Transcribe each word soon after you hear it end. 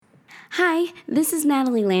Hi, this is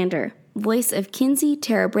Natalie Lander, voice of Kinsey,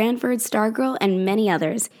 Tara Branford, Stargirl, and many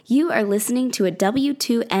others. You are listening to a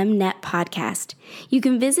W2Mnet podcast. You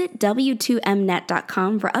can visit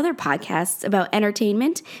W2Mnet.com for other podcasts about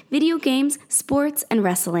entertainment, video games, sports, and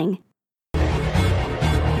wrestling.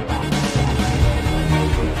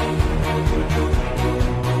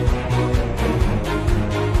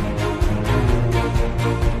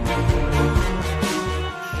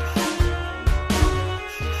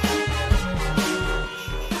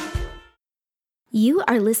 You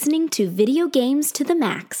are listening to Video Games to the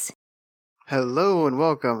Max. Hello and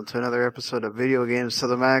welcome to another episode of Video Games to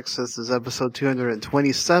the Max. This is episode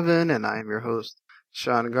 227 and I am your host,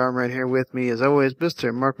 Sean Garmer. Here with me as always,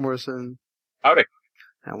 Mr. Mark Morrison. Howdy.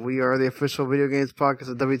 And we are the official video games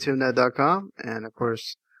podcast at W2Mnet.com and of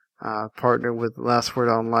course, partner with Last Word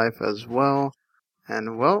on Life as well.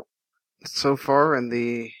 And well, so far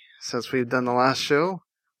since we've done the last show,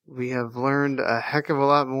 we have learned a heck of a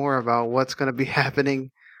lot more about what's going to be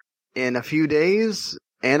happening in a few days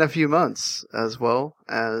and a few months, as well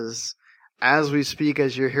as we speak,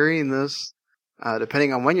 as you're hearing this,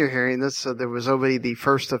 depending on when you're hearing this. So there was already the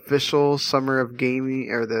first official Summer of Gaming,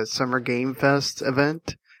 or the Summer Game Fest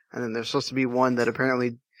event, and then there's supposed to be one that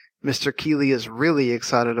apparently Mr. Keeley is really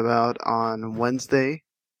excited about on Wednesday.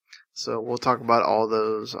 So we'll talk about all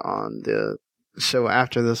those on the show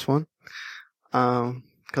after this one.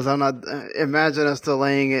 Because I'm not, imagine us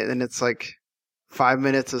delaying it and it's like 5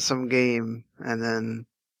 minutes of some game and then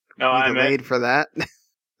delayed for that.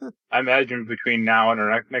 I imagine between now and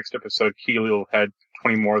our next episode, Keely will have had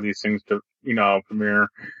 20 more of these things to, premiere.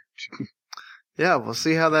 Yeah, we'll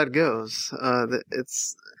see how that goes.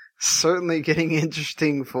 It's certainly getting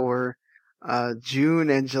interesting for June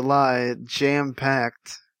and July,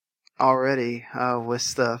 jam-packed already with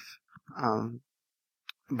stuff.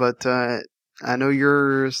 But I know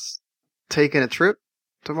you're taking a trip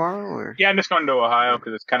tomorrow, or? Yeah, I'm just going to Ohio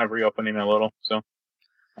because it's kind of reopening a little, so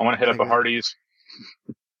I want to hit up a Hardee's.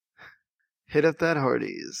 Hit up that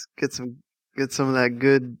Hardee's. Get some of that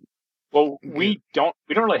good. Well, we don't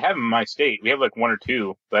really have them in my state. We have like one or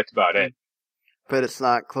two, but that's about it. But it's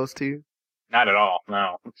not close to you? Not at all,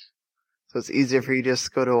 no. So it's easier for you just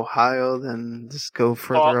to go to Ohio than just go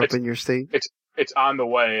further up in your state? It's on the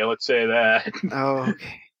way, let's say that. Oh,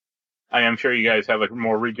 okay. I'm sure you guys have like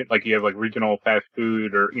more you have like regional fast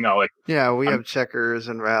food or, Yeah, we have Checkers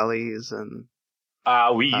and Rallies and.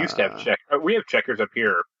 We used to have Checkers. We have Checkers up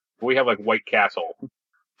here. But we have like White Castle.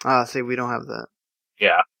 See, we don't have that.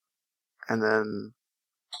 Yeah. And then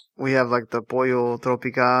we have like the Pollo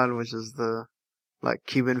Tropical, which is the like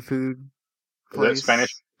Cuban food place.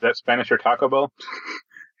 Is that Spanish or Taco Bell?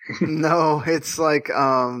 No, it's like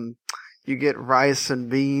you get rice and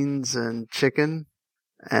beans and chicken.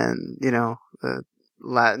 And, the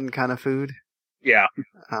Latin kind of food. Yeah.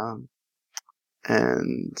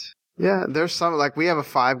 And, yeah, there's some, like, we have a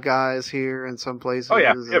Five Guys here in some places. Oh,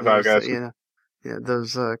 yeah, we have Five Guys.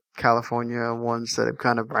 Those California ones that have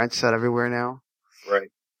kind of branched out everywhere now.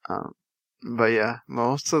 Right. But, yeah,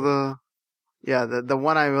 most of the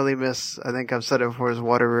one I really miss, I think I've said it before, is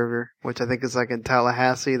Water River, which I think is, like, in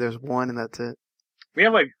Tallahassee. There's one, and that's it.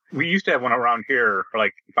 We used to have one around here,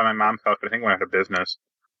 like, by my mom's house, but I think we went out of business.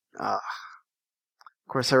 Of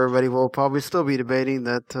course, everybody will probably still be debating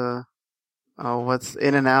that what's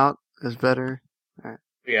In and Out is better. Right.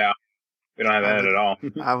 Yeah, we don't have that at all.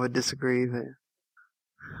 I would disagree there.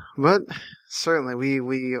 But certainly,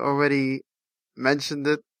 we already mentioned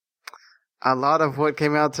it. A lot of what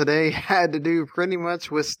came out today had to do pretty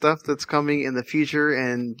much with stuff that's coming in the future,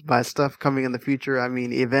 and by stuff coming in the future, I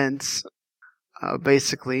mean events.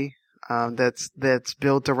 Basically, that's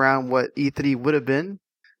built around what E3 would have been,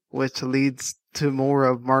 which leads to more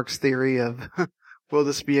of Mark's theory of will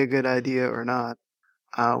this be a good idea or not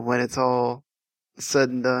when it's all said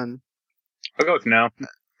and done. I'll go with no.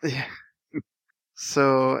 Yeah.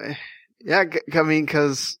 So, yeah, I mean,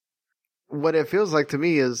 because what it feels like to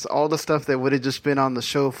me is all the stuff that would have just been on the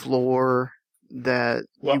show floor that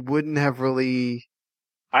you wouldn't have really.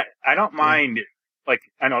 I don't mind. Like,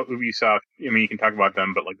 I know Ubisoft, you can talk about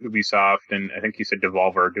them, but like Ubisoft and I think you said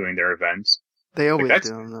Devolver are doing their events. They always do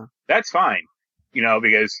them, though. That's fine,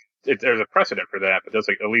 because there's a precedent for that, but there's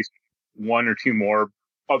like at least one or two more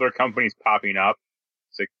other companies popping up.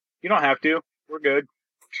 It's like, you don't have to. We're good.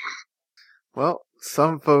 Well,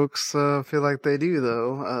 some folks feel like they do,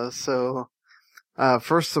 though. So,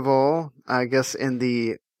 first of all, I guess in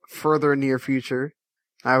the further near future,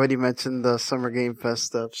 I already mentioned the Summer Game Fest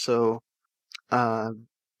stuff, so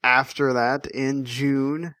after that, in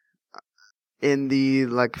June, in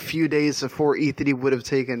the few days before E3 would have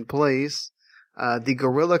taken place, The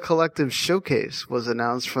Guerrilla Collective Showcase was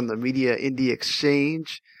announced from the Media Indie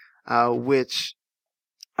Exchange, which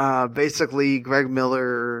basically Greg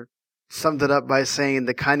Miller summed it up by saying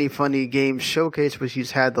the Kinda Funny Games Showcase, which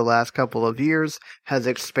he's had the last couple of years, has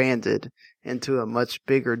expanded into a much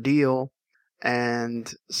bigger deal.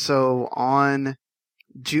 And so on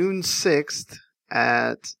June 6th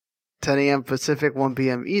at 10 a.m. Pacific, 1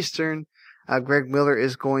 p.m. Eastern, Greg Miller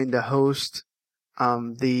is going to host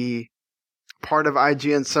the part of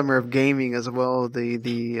IGN Summer of Gaming as well,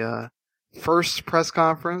 the first press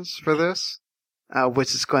conference for this,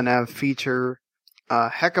 which is going to feature a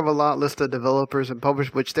heck of a lot list of developers and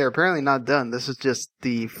publishers, which they're apparently not done. This is just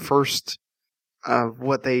the first of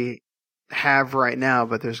what they have right now,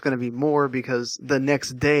 but there's going to be more because the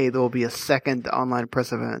next day there will be a second online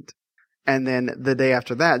press event. And then the day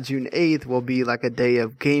after that, June 8th, will be like a day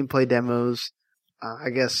of gameplay demos.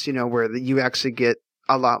 I guess, where you actually get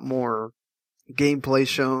a lot more gameplay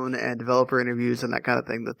shown and developer interviews and that kind of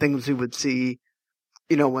thing. The things you would see,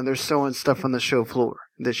 when they're showing stuff on the show floor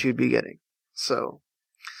that you'd be getting. So,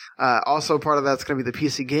 also part of that's going to be the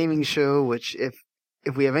PC Gaming Show, which if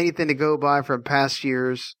we have anything to go by from past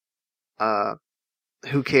years,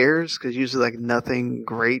 who cares? Because usually like nothing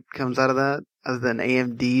great comes out of that other than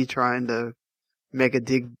AMD trying to make a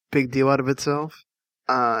big deal out of itself.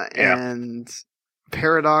 And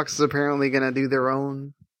Paradox is apparently going to do their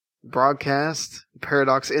own broadcast,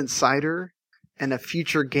 Paradox Insider, and a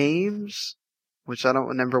Future Games, which I don't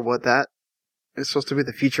remember what that is supposed to be,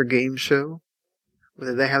 the Future Games show.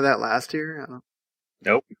 Did they have that last year?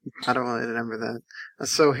 Nope. I don't really remember that.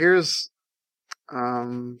 So here's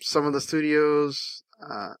some of the studios,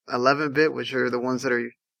 11-bit, which are the ones that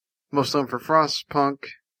are most known for Frostpunk,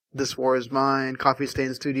 This War Is Mine, Coffee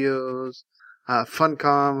Stain Studios,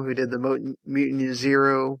 Funcom, who did the Mutant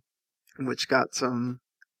Zero, which got some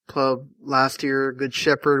pub last year, Good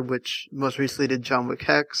Shepherd, which most recently did John Wick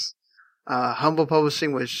Hex, Humble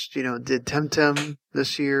Publishing, which, did Temtem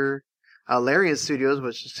this year, Larian Studios,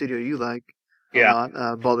 which is a studio you like a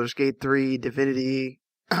lot, Baldur's Gate 3, Divinity,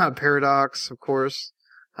 Paradox, of course,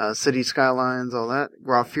 City Skylines, all that.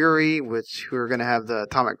 Raw Fury, which we're going to have the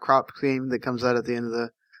Atomic Crop game that comes out at the end of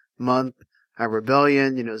the month.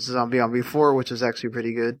 Rebellion, Zombie on V4, which is actually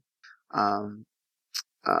pretty good.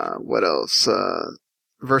 What else?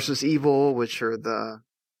 Versus Evil, which are the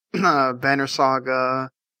Banner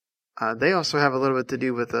Saga. They also have a little bit to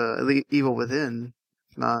do with Evil Within,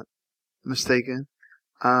 if not mistaken.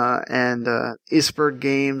 And Eastberg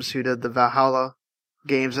Games, who did the Valhalla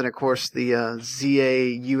games, and of course the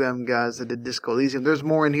ZA guys that did Disco Elysium. There's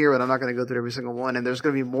more in here, but I'm not going to go through every single one, and there's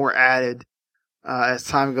going to be more added as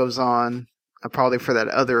time goes on, probably for that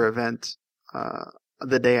other event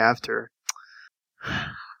the day after.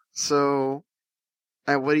 So,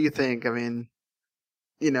 what do you think? I mean,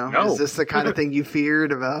 is this the kind of thing you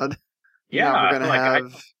feared about? Yeah, we're going to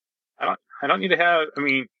have... I don't need to have... I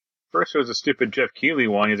mean, first it was a stupid Jeff Keighley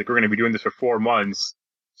one. He's like, we're going to be doing this for 4 months.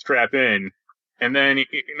 Strap in. And then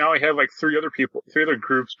now I have like three other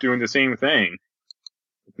groups doing the same thing.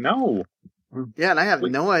 No. Yeah, and I have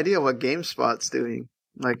no idea what GameSpot's doing.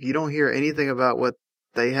 Like, you don't hear anything about what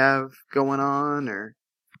they have going on, or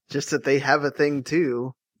just that they have a thing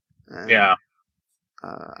too. And,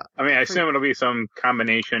 I mean, I assume it'll be some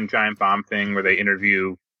combination Giant Bomb thing where they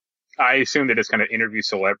interview. I assume they just kind of interview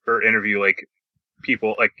like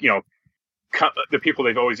people, like, the people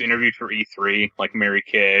they've always interviewed for E3, like Mary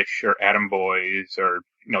Kish or Adam Boyes or,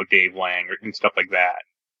 Dave Lang and stuff like that.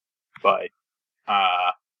 But,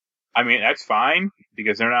 I mean, that's fine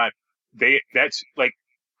because that's like,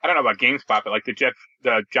 I don't know about GameSpot, but like the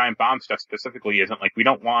Giant Bomb stuff specifically isn't like, we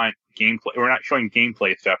don't want gameplay. We're not showing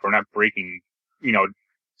gameplay stuff. We're not breaking, new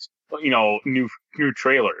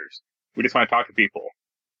trailers. We just want to talk to people.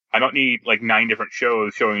 I don't need like 9 different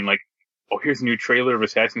shows showing like, oh, here's a new trailer of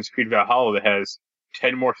Assassin's Creed Valhalla that has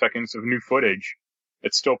 10 more seconds of new footage.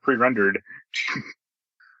 It's still pre-rendered.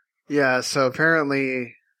 Yeah, so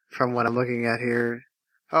apparently, from what I'm looking at here,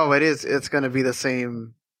 it's going to be the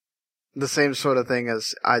same sort of thing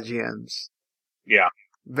as IGN's. Yeah.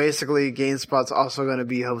 Basically, GameSpot's also going to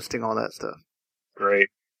be hosting all that stuff. Great.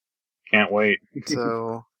 Can't wait.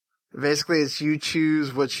 So, basically, it's you choose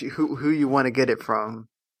who you want to get it from.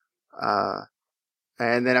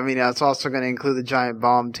 And then, I mean, it's also going to include the Giant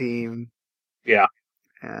Bomb team. Yeah.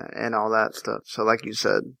 And all that stuff. So, like you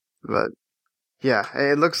said. But, yeah,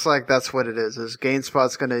 it looks like that's what it is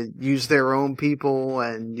GameSpot's going to use their own people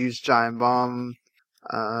and use Giant Bomb,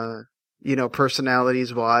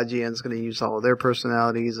 personalities, while IGN's going to use all of their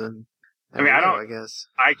personalities. And I mean, I guess.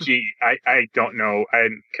 IG, I don't know. I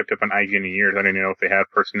hadn't kept up on IG in years. I didn't know if they have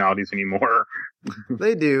personalities anymore.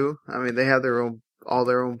 They do. I mean, they have all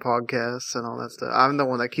their own podcasts and all that stuff. I'm the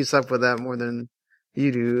one that keeps up with that more than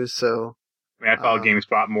you do, so. I mean, I follow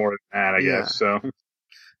GameSpot more than that, I guess, so.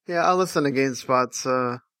 Yeah, I listen to GameSpot's,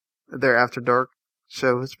 their After Dark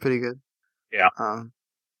show. It's pretty good. Yeah.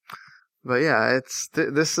 But yeah,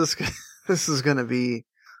 this is gonna be,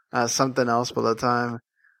 something else by the time.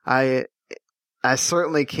 I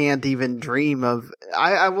certainly can't even dream of,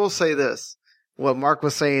 I will say this. What Mark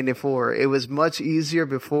was saying before, it was much easier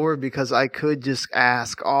before because I could just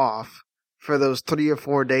ask off for those 3 or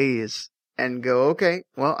 4 days and go, okay,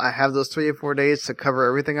 well, I have those 3 or 4 days to cover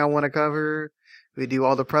everything I want to cover. We do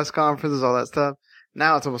all the press conferences, all that stuff.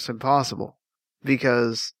 Now it's almost impossible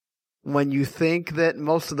because when you think that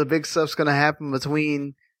most of the big stuff's going to happen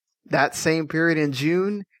between that same period in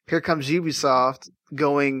June, here comes Ubisoft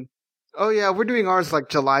going, oh yeah, we're doing ours like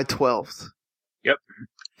July 12th. Yep.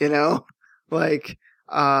 You know? Like,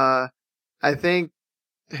 I think,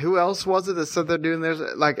 who else was it that said they're doing theirs?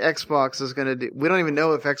 Like, Xbox is going to do, we don't even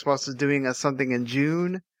know if Xbox is doing something in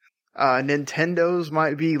June. Nintendo's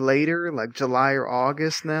might be later, like July or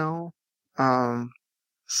August now.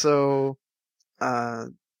 So,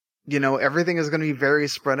 everything is going to be very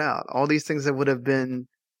spread out. All these things that would have been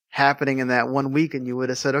happening in that 1 week and you would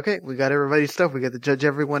have said, okay, we got everybody's stuff. We get to judge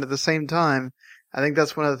everyone at the same time. I think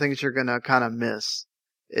that's one of the things you're going to kind of miss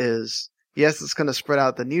is, yes, it's going to spread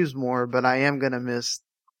out the news more, but I am going to miss,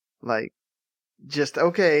 like, just,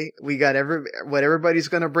 okay, we got what everybody's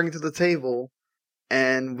going to bring to the table,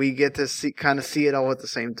 and we get to see it all at the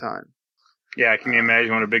same time. Yeah, can you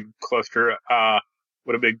imagine what a big cluster,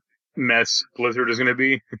 what a big mess Blizzard is going to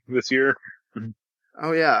be this year?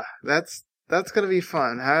 Oh yeah, that's going to be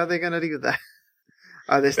fun. How are they going to do that?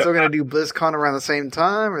 Are they still going to do BlizzCon around the same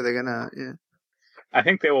time? Or are they going to, yeah? I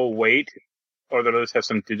think they will wait, or they'll just have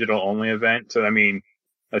some digital-only event. So, I mean,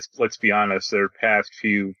 let's be honest, their past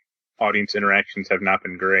few audience interactions have not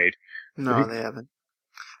been great. No, they haven't.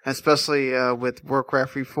 Especially with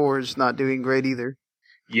Warcraft Reforged not doing great either.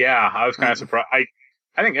 Yeah, I was kind of surprised.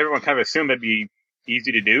 I think everyone kind of assumed that'd be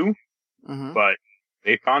easy to do, but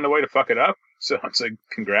they found a way to fuck it up. So it's like,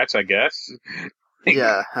 congrats, I guess.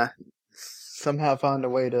 Yeah, somehow found a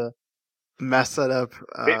way to mess that up.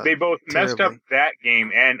 They both terribly. messed up that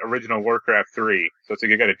game and original Warcraft 3. So it's like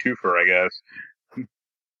you got a twofer, I guess.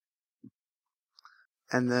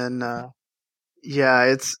 And then,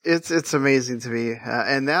 yeah, it's amazing to me.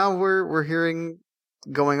 And now we're hearing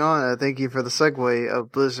going on. Thank you for the segue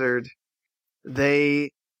of Blizzard.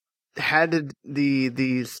 They had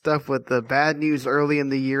the stuff with the bad news early in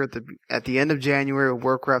the year at the end of January with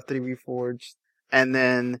Warcraft 3 Reforged, and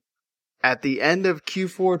then at the end of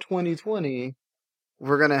Q4 2020,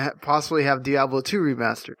 we're gonna possibly have Diablo 2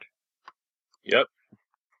 remastered. Yep.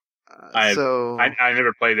 I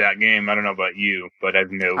never played that game. I don't know about you, but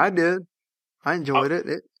I've no. I did. I enjoyed it.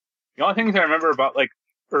 The only things I remember about like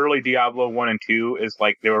early Diablo 1 and 2 is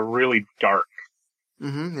like they were really dark.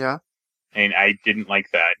 Mm-hmm. Yeah. And I didn't like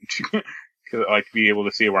that because I like to be able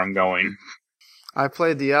to see where I'm going. I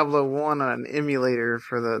played Diablo 1 on an emulator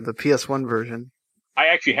for the PS1 version. I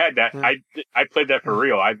actually had that. Yeah. I played that for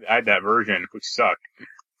real. I had that version, which sucked.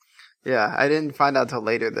 Yeah, I didn't find out till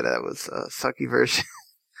later that it was a sucky version.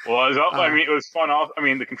 Well, it was fun. I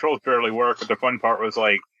mean, the controls barely worked, but the fun part was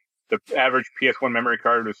like the average PS1 memory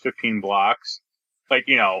card was 15 blocks. Like,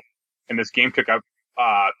 and this game took up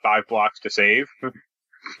 5 blocks to save.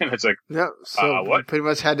 And it's like, yep. So what? You pretty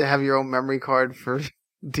much had to have your own memory card for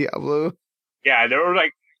Diablo. Yeah, there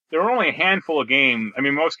were only a handful of games. I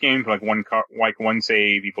mean, most games were like one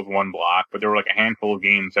save equals 1 block, but there were like a handful of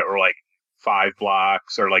games that were like 5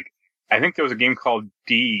 blocks, or like I think there was a game called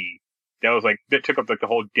D that took up like the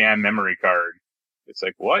whole damn memory card. It's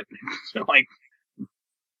like, what? Like,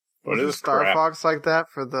 what is Star crap? Fox like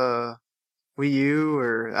that for the Wii U,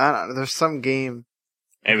 or I don't know. There's some game.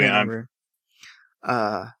 Maybe not.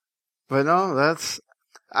 But no, that's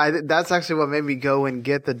actually what made me go and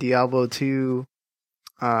get the Diablo 2.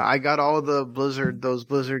 I got all those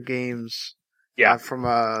Blizzard games. Yeah. From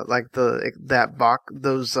like those Battle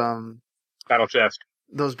Chest.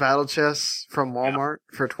 Those battle chests from Walmart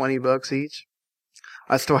for $20 each.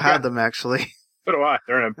 I still have them actually. So do I.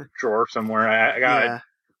 They're in a drawer somewhere. I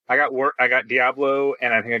got Diablo,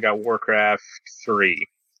 and I think I got Warcraft 3.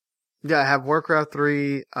 Yeah, I have Warcraft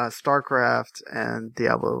 3, StarCraft, and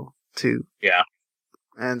Diablo 2. Yeah.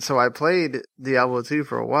 And so I played Diablo 2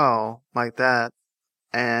 for a while, like that.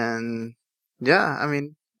 And, yeah, I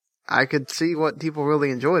mean, I could see what people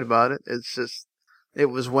really enjoyed about it. It's just, it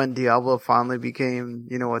was when Diablo finally became,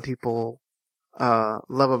 what people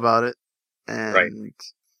love about it, and Right.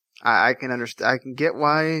 I can understand. I can get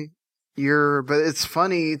why but it's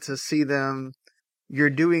funny to see them. You're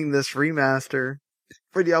doing this remaster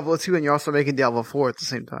for Diablo 2, and you're also making Diablo 4 at the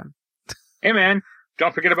same time. Hey, man,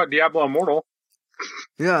 don't forget about Diablo Immortal.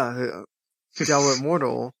 Yeah, Diablo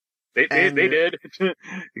Immortal. They did.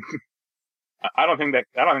 I don't think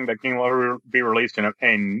that game will ever be released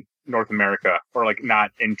in North America, or like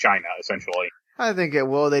not in China, essentially. I think it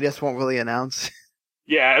will. They just won't really announce.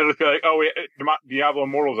 Yeah, it'll be like, oh, Diablo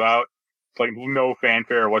Immortal's out. It's like no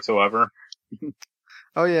fanfare whatsoever.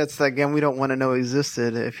 Oh yeah, it's that game we don't want to know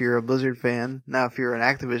existed if you're a Blizzard fan. Now, if you're an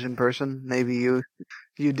Activision person, maybe you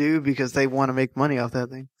do because they want to make money off that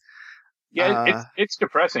thing. Yeah, it's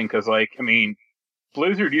depressing because, like, I mean,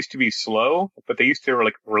 Blizzard used to be slow, but they used to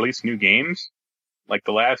like release new games. Like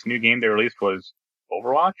the last new game they released was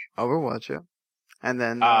Overwatch. Overwatch, yeah. And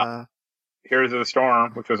then Heroes of the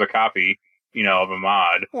Storm, which was a copy, of a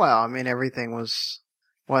mod. Well, I mean, everything was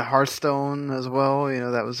Hearthstone as well.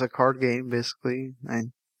 That was a card game basically.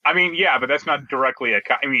 I mean, yeah, but that's not directly I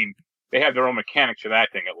mean, they have their own mechanics for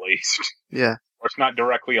that thing at least. Yeah. Or it's not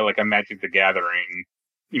directly like a Magic the Gathering,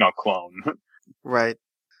 clone. Right.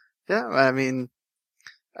 Yeah, I mean,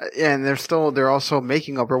 and they're also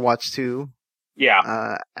making Overwatch 2.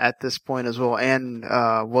 Yeah. At this point as well, and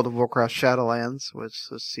World of Warcraft Shadowlands, which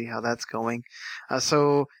let's see how that's going.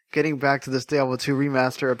 So getting back to this Diablo 2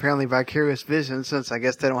 remaster, apparently Vicarious Vision, since I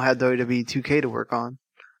guess they don't have WWE 2K to work on,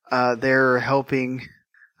 they're helping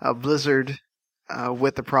Blizzard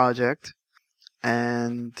with the project,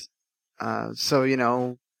 and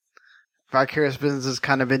so Vicarious Vision has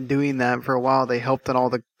kind of been doing that for a while. They helped on all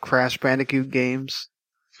the Crash Bandicoot games.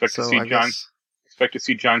 Expect to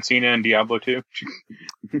see John Cena in Diablo 2.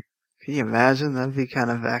 Can you imagine? That'd be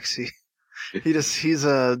kind of actually. He's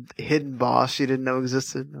a hidden boss you didn't know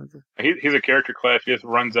existed. He's a character class. He just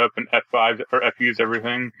runs up and F5 or FUs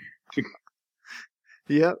everything.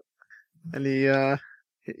 Yep. And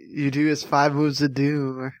you do his 5 moves of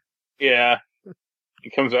doom. Yeah. He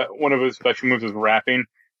comes out, one of his special moves is rapping.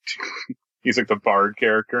 He's like the bard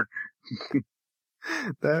character.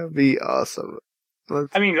 That would be awesome.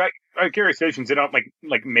 I mean, Vicarious Visions, they don't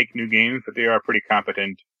like make new games, but they are a pretty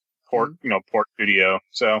competent port studio.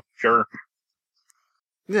 So sure.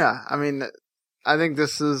 Yeah, I mean, I think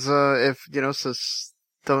this is if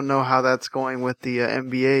don't know how that's going with the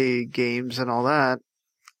NBA games and all that.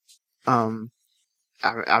 I'm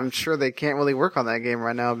sure they can't really work on that game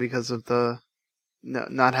right now because of the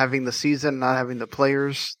not having the season, not having the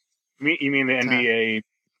players. You mean the NBA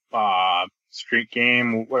street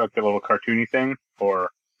game, like the little cartoony thing, or?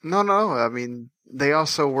 No. I mean, they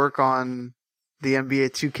also work on the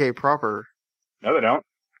NBA 2K proper. No, they don't.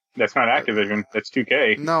 That's not Activision. That's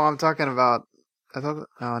 2K. No, I'm talking about. Oh,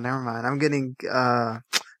 never mind. I'm getting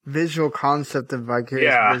visual concept of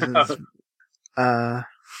Vicarious Visions.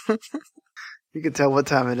 You can tell what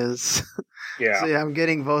time it is. Yeah. So yeah, I'm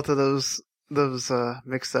getting both of those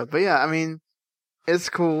mixed up. But yeah, I mean, it's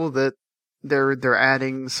cool that they're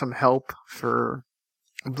adding some help for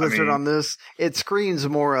Blizzard on this. It screams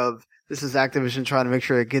more of this is Activision trying to make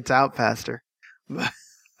sure it gets out faster.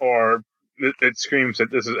 Or it screams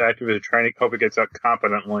that this is Activision trying to hope it gets out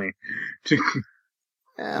competently.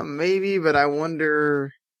 Yeah, maybe, but I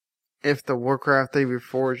wonder if the Warcraft 3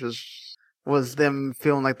 Reforged was them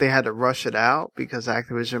feeling like they had to rush it out because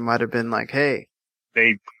Activision might have been like, hey.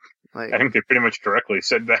 I think they pretty much directly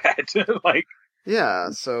said that. Yeah,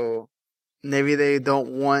 so maybe they don't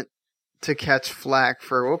want to catch flack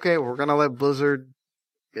for, okay, we're going to let Blizzard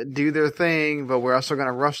do their thing, but we're also going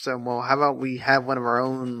to rush them. Well, how about we have one of our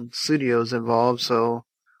own studios involved so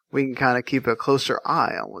we can kind of keep a closer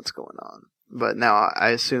eye on what's going on. But now I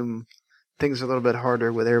assume things are a little bit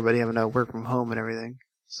harder with everybody having to work from home and everything.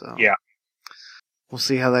 So yeah, we'll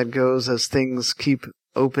see how that goes as things keep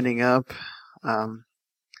opening up.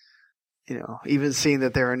 Even seeing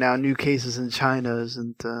that there are now new cases in China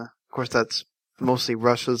isn't, of course, that's mostly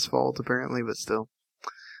Russia's fault apparently, but still,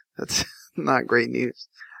 that's not great news.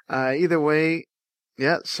 Either way,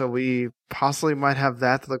 yeah, so we possibly might have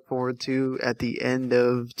that to look forward to at the end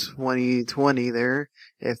of 2020 there,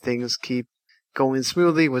 if things keep going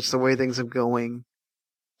smoothly, which the way things are going,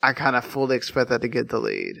 I kind of fully expect that to get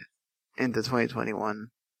delayed into 2021.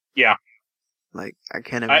 Yeah. I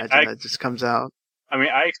can't imagine that just comes out. I mean,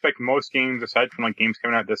 I expect most games, aside from games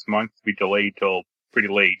coming out this month, to be delayed till pretty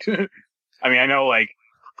late. I mean, I know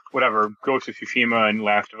whatever, Ghost of Tsushima and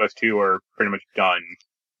Last of Us 2 are pretty much done.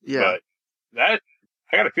 Yeah. But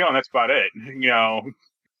I got a feeling that's about it,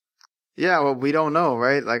 Yeah, well, we don't know,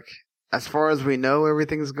 right? As far as we know,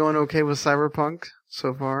 everything's going okay with Cyberpunk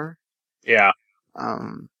so far. Yeah.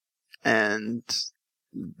 And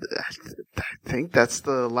I think that's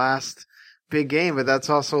the last big game, but that's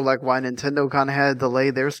also like why Nintendo kind of had to delay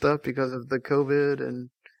their stuff because of the COVID, and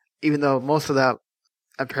even though most of that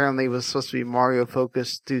apparently was supposed to be Mario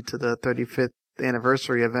focused due to the 35th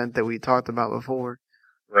anniversary event that we talked about before.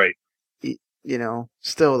 Right. You know,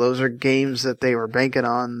 still those are games that they were banking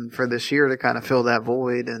on for this year to kind of fill that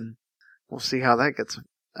void, and we'll see how that gets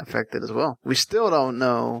affected as well. We still don't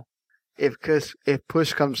know if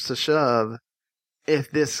push comes to shove,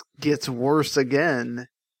 if this gets worse again,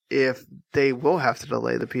 if they will have to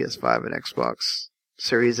delay the PS5 and Xbox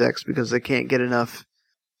Series X because they can't get enough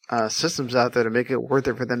systems out there to make it worth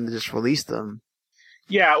it for them to just release them.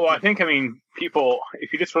 Yeah, well, I mean, people,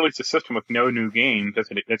 if you just release a system with no new games, that's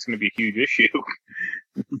going to be a huge issue.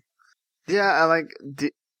 Yeah,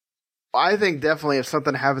 I think definitely if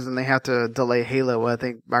something happens and they have to delay Halo, I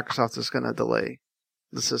think Microsoft is going to delay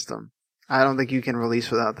the system. I don't think you can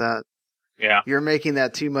release without that. Yeah. You're making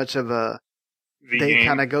that too much of they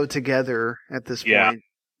kind of go together at this point.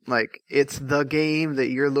 Like, it's the game that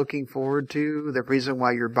you're looking forward to. The reason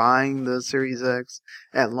why you're buying the Series X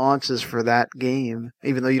at launch is for that game.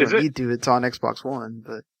 Even though you don't need to, it's on Xbox One.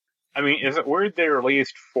 But I mean, is it weird they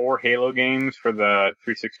released 4 Halo games for the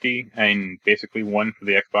 360 and basically 1 for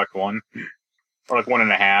the Xbox One? Or like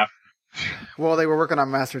 1.5? Well, they were working on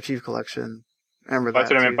Master Chief Collection. Remember that? That's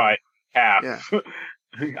what I meant by half. Yeah.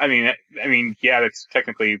 I mean, yeah, that's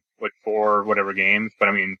technically like 4 whatever games, but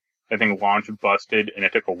I mean, I think launch busted, and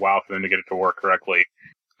it took a while for them to get it to work correctly.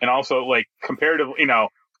 And also, like, comparatively, you know,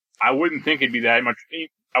 I wouldn't think it'd be that much.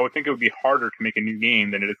 I would think it would be harder to make a new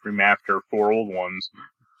game than it is to remaster 4 old ones.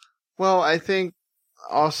 Well, I think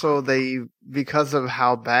also because of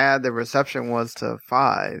how bad the reception was to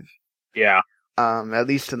 5. Yeah. At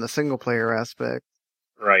least in the single player aspect.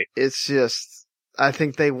 Right. It's just, I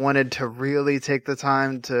think they wanted to really take the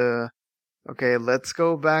time to, okay, let's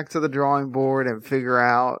go back to the drawing board and figure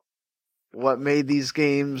out what made these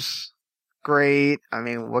games great. I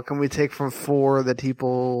mean, what can we take from 4 that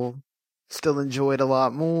people still enjoyed a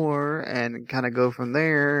lot more, and kind of go from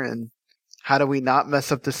there, and how do we not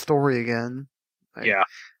mess up the story again? Like, yeah.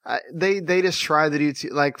 They just tried to do,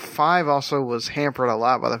 like, 5 also was hampered a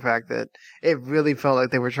lot by the fact that it really felt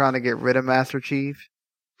like they were trying to get rid of Master Chief.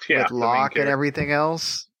 Yeah, with Locke and everything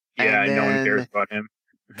else. Yeah, and no one cares about him.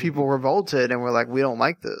 People revolted and were like, we don't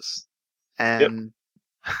like this. And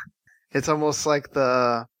it's almost like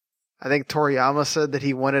I think Toriyama said that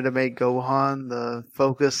he wanted to make Gohan the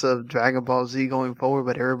focus of Dragon Ball Z going forward,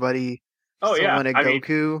 but everybody wanted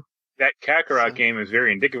Goku. Mean, that Kakarot game is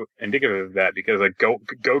very indicative of that, because like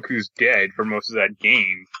Goku's dead for most of that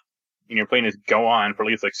game, and you're playing as Gohan for at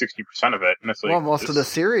least like 60% of it. And it's like, most of the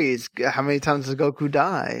series, how many times does Goku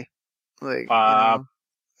die? Like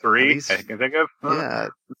 3, least, I can think of. Yeah,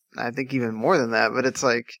 I think even more than that. But it's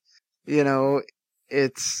like, you know,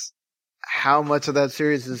 it's how much of that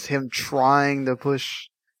series is him trying to push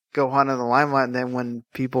Gohan in the limelight, and then when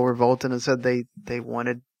people revolted and said they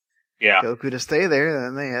wanted Goku to stay there,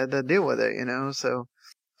 then they had to deal with it, you know? So,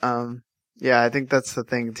 I think that's the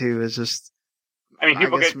thing too, is just, I mean,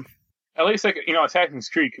 people get, at least like, you know, Assassin's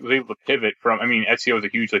Creed was able to pivot from, I mean, Ezio is a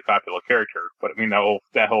hugely popular character, but I mean,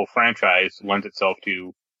 that whole franchise lends itself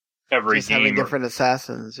to every just game. Having different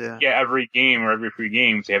assassins, yeah. Yeah, every game or every 3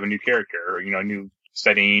 games, they have a new character, or, you know, a new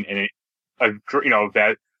setting, and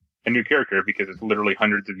a new character, because it's literally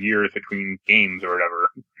hundreds of years between games or whatever.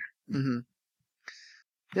 Mm-hmm.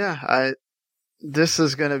 Yeah, this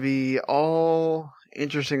is going to be all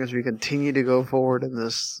interesting as we continue to go forward in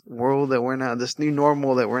this world that we're now, this new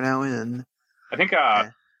normal that we're now in. I think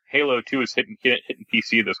Halo 2 is hitting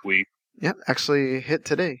PC this week. Yep, actually hit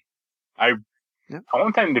today. I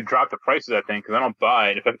want them to drop the price of that thing, because I don't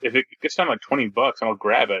buy it. If it gets down like $20, I'll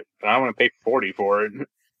grab it, but I don't want to pay $40 for it.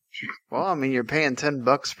 Well, I mean, you're paying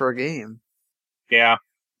 $10 per game. Yeah.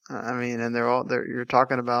 I mean, and you're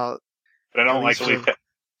talking about. But I don't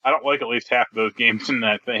like at least half of those games in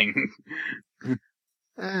that thing.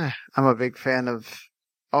 I'm a big fan of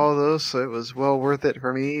all those, so it was well worth it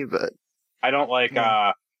for me, but. I don't like,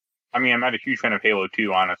 I mean, I'm not a huge fan of Halo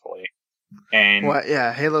 2, honestly. And. Well,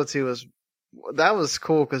 yeah, Halo 2 was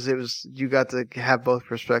cool, because you got to have both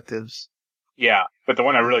perspectives. Yeah, but the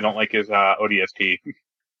one I really don't like is, ODST.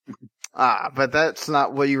 But that's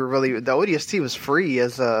not what you were really. The ODST was free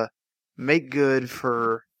as a make good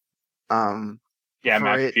for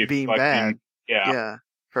Master Chief being Collection. bad. Yeah,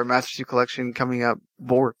 for Master Chief Collection coming up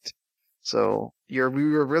borked. So we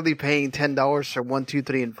were really paying $10 for 1, 2,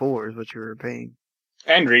 3, and 4 is what you were paying.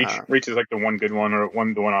 And Reach. Reach is like the one good one, or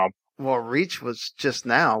the one I'll Well, Reach was just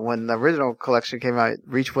now. When the original collection came out,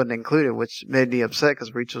 Reach wasn't included, which made me upset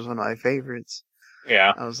because Reach was one of my favorites.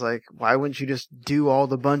 Yeah. I was like, why wouldn't you just do all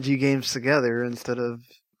the Bungie games together instead of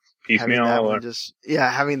piecemeal?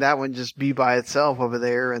 Having that one just be by itself over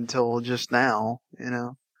there until just now,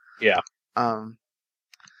 Yeah.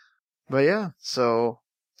 But yeah, so,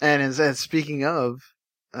 and speaking of,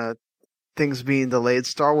 things being delayed,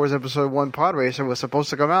 Star Wars Episode 1 Pod Racer was supposed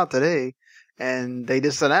to come out today, and they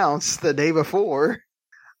just announced the day before,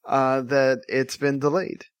 that it's been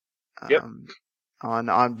delayed. Yep.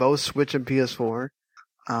 On both Switch and PS4.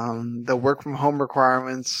 The work from home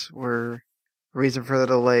requirements were reason for the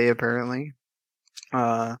delay, apparently.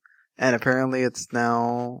 And apparently it's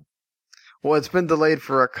now, well, it's been delayed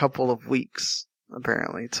for a couple of weeks,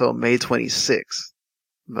 apparently, till May 26th.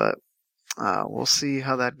 But, we'll see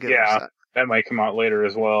how that goes. Yeah, that might come out later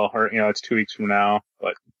as well, or, it's 2 weeks from now,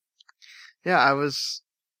 but. Yeah, I was,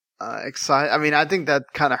 excited. I mean, I think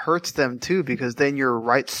that kind of hurts them too, because then you're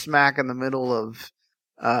right smack in the middle of,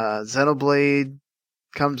 Xenoblade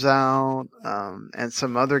comes out, and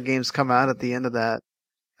some other games come out at the end of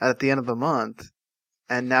the month.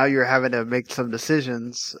 And now you're having to make some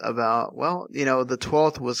decisions about, well, the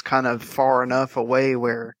 12th was kind of far enough away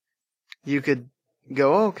where you could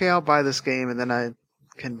go, oh, okay, I'll buy this game and then I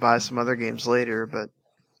can buy some other games later. But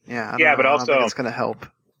yeah, I don't think it's going to help.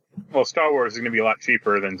 Well, Star Wars is going to be a lot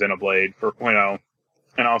cheaper than Xenoblade for,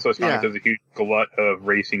 and also it's not like there's a huge glut of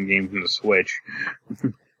racing games in the Switch.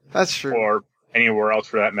 That's true. Or anywhere else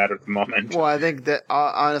for that matter at the moment. Well, I think that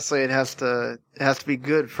honestly, it has to be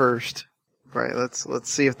good first, right? Let's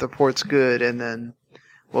see if the port's good, and then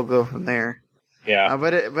we'll go from there. Yeah.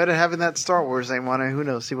 But having that Star Wars name on it, who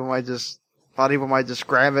knows? A lot of people might just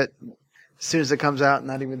grab it as soon as it comes out and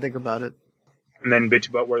not even think about it. And then bitch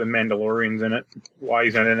about where the Mandalorian's in it. Why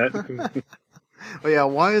he's not in it. Well, yeah,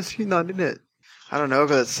 why is he not in it? I don't know,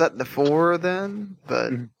 because it's set in the 4 then,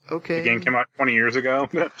 but okay. The game came out 20 years ago.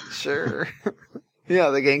 Sure. Yeah,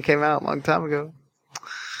 the game came out a long time ago.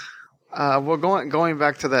 Well, going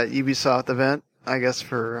back to that Ubisoft event, I guess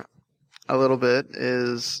for a little bit,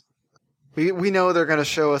 is we know they're going to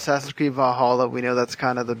show Assassin's Creed Valhalla. We know that's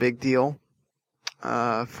kind of the big deal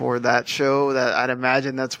for that show. That I'd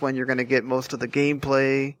imagine that's when you're going to get most of the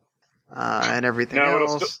gameplay and everything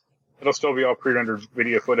else. It'll still be all pre-rendered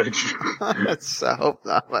video footage. I hope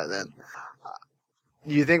not by then.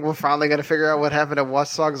 You think we're finally going to figure out what happened to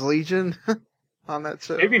Watch Dogs Legion on that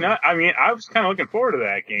show? Maybe not. I mean, I was kind of looking forward to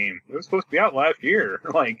that game. It was supposed to be out last year.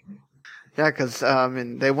 Yeah, because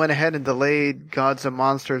they went ahead and delayed Gods and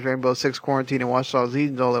Monsters, Rainbow Six Quarantine, and Watch Dogs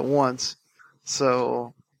Legion all at once.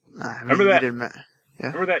 So, remember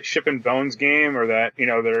that Ship and Bones game, or that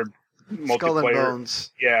their multiplayer? Skull and Bones.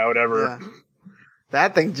 Yeah, whatever. Yeah.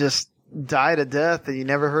 That thing just died a death, and you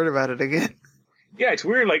never heard about it again. Yeah, it's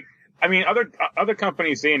weird. Other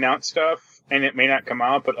companies, they announce stuff, and it may not come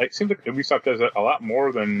out, but it seems like Ubisoft does a lot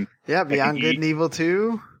more than... Yeah, Beyond Good and Evil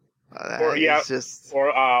 2.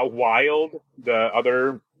 Or Wild, the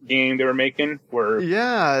other game they were making, where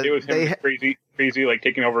it was him crazy,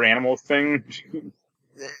 taking over animals thing.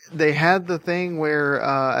 They had the thing where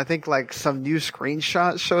I think some new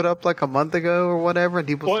screenshots showed up a month ago or whatever, and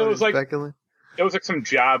people started speculating. It was some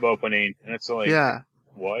job opening, and it's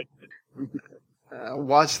what?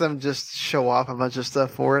 Watch them just show off a bunch of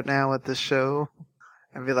stuff for it now at this show,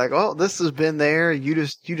 and be like, "Oh, this has been there. You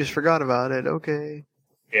just forgot about it." Okay.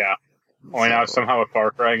 Yeah. Only now it's somehow a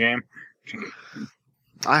Far Cry game.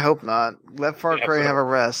 I hope not. Let Far Cry have a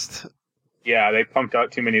rest. Yeah, they pumped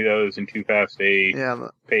out too many of those in too fast a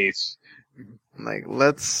pace.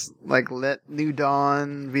 Let New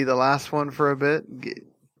Dawn be the last one for a bit,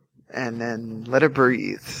 and then let it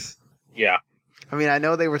breathe. Yeah. I mean, I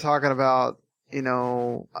know they were talking about,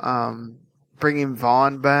 bringing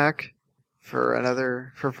Vaughn back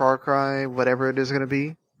for Far Cry, whatever it is going to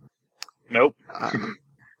be. Nope.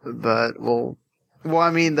 But, I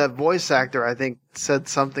mean, the voice actor, I think, said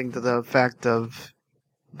something to the effect of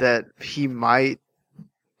that he might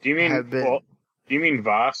have been... do you mean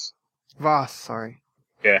Voss? Voss, sorry.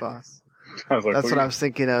 Yeah. Voss. That's what I was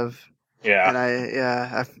thinking of. Yeah. And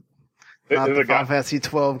not the Final Fantasy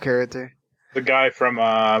 12 character. The guy from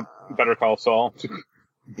Better Call Saul.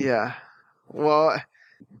 Yeah. Well,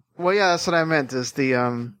 yeah, that's what I meant, is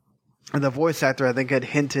the voice actor, I think, had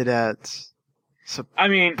hinted at...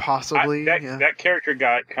 possibly. That character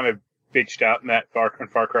got kind of bitched out in that Far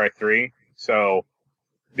Cry 3, so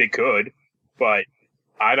they could, but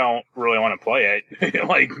I don't really want to play it.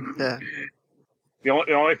 Yeah. The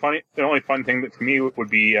only fun thing that to me would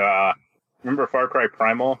be remember Far Cry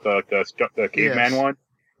Primal, the caveman one?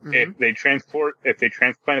 if they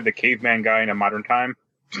transplanted the caveman guy in a modern time.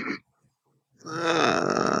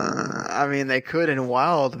 I mean, they could in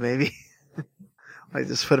Wild, maybe. Like,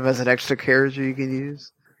 just put him as an extra character you can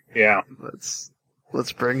use. Yeah.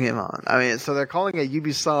 Let's bring him on. I mean, so they're calling it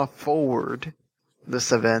Ubisoft Forward,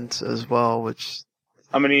 this event as well, which...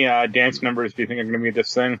 How many dance numbers do you think are going to be at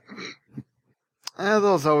this thing?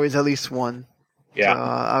 There's always at least one. Yeah. So,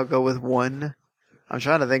 I'll go with one. I'm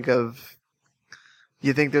trying to think of...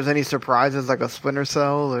 You think there's any surprises, like a Splinter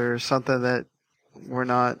Cell or something that we're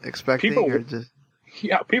not expecting?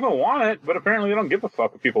 Yeah, people want it, but apparently they don't give a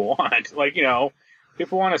fuck what people want. Like,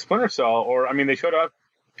 people want a Splinter Cell, or, I mean, they showed up,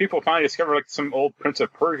 people finally discovered, like, some old Prince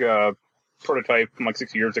of Persia prototype from, like,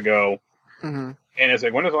 6 years ago. Mm-hmm. And it's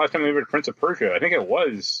like, when was the last time they made Prince of Persia? I think it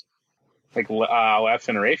was, like, last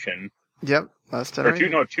generation. Yep, last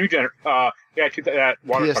generation. Or that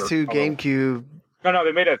watercolor. PS2, color. GameCube. No,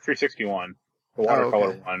 they made a 360 one. The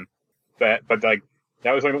watercolor one. But like,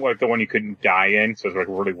 that was like the one you couldn't die in, so it was like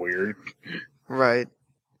really weird. Right.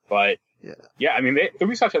 But, yeah, I mean,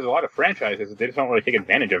 Ubisoft has a lot of franchises, they just don't really take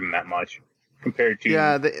advantage of them that much. Compared to...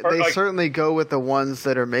 Yeah, they certainly go with the ones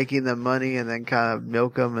that are making them money and then kind of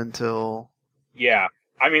milk them until... Yeah.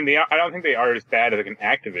 I mean, I don't think they are as bad as like an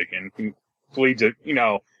Activision, who bleeds it,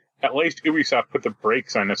 at least Ubisoft put the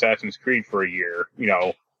brakes on Assassin's Creed for a year,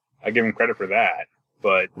 I give them credit for that,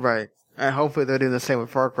 but... Right. And hopefully they're doing the same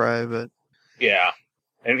with Far Cry, but... Yeah.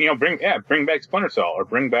 And, bring back Splinter Cell, or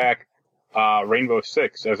bring back Rainbow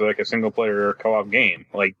Six as like a single-player co-op game.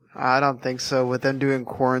 Like, I don't think so. With them doing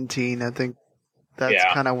Quarantine, I think that's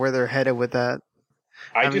kind of where they're headed with that.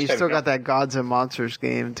 I mean, you still got that Gods and Monsters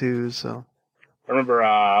game, too, so... I remember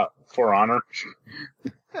For Honor.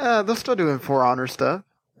 They're still doing For Honor stuff.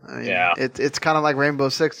 I mean, it's kind of like Rainbow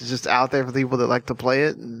Six. It's just out there for people that like to play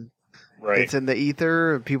it, and it's in the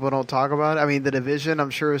ether. And people don't talk about it. I mean, The Division, I'm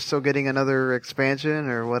sure, is still getting another expansion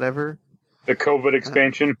or whatever. The COVID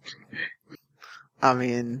expansion. I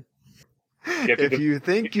mean, if you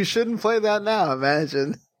think you shouldn't play that now,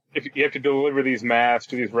 imagine. If you have to deliver these masks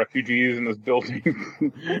to these refugees in this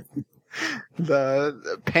building.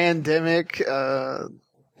 The pandemic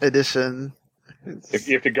edition. If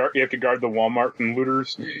you have to guard the Walmart from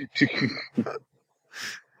looters.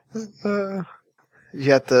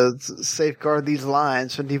 You have to safeguard these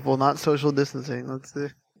lines from people not social distancing. Let's see.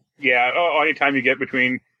 Yeah. Anytime you get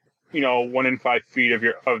between, 1 and 5 feet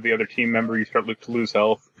of the other team member, you start to lose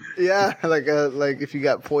health. Yeah, like if you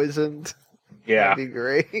got poisoned. Yeah, that'd be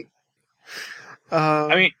great.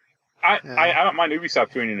 I mean, I don't mind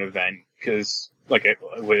Ubisoft doing an event because, like I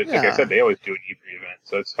said, they always do an E3 event,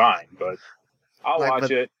 so it's fine. But I'll watch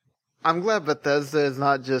it. I'm glad Bethesda is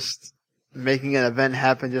not just making an event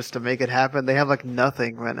happen just to make it happen. They have like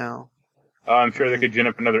nothing right now. I'm sure they could gin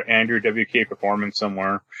up another Andrew WK performance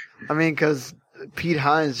somewhere. I mean, because Pete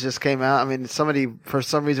Hines just came out. I mean, somebody for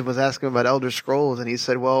some reason was asking about Elder Scrolls, and he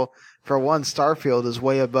said, "Well, for one, Starfield is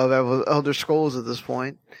way above Elder Scrolls at this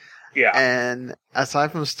point." Yeah. And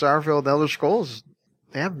aside from Starfield and Elder Scrolls,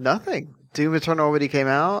 they have nothing. Doom Eternal already came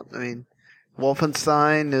out. I mean,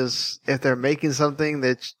 Wolfenstein is, if they're making something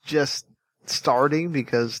that's just starting,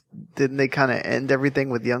 because didn't they kind of end everything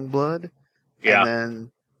with Youngblood? Yeah. And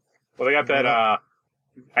then... Well, they got that,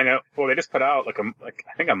 I know, well, they just put out, I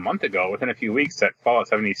think a month ago, within a few weeks, that Fallout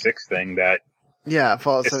 76 thing that... Yeah,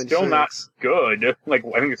 Fallout 76. It's still not good. Like,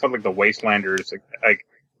 I think it's called, like, the Wastelanders, like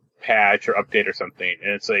patch or update or something.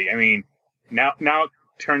 And it's like, I mean, now it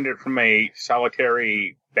turned it from a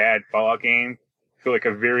solitary bad Fallout game to like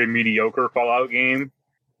a very mediocre Fallout game.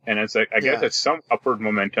 And it's like, I guess it's some upward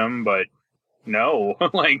momentum, but no.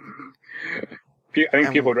 Like, I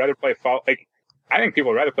think people would rather play Fallout, I think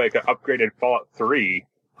people would rather play the upgraded Fallout 3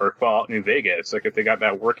 or Fallout New Vegas. Like, if they got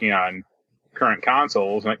that working on current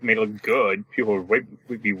consoles and made it look good, people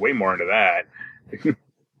would be way more into that.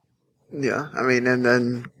 Yeah, I mean, and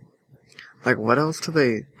then, like, what else do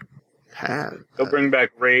they have? They'll bring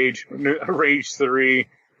back Rage 3,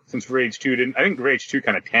 since Rage 2 didn't. I think Rage 2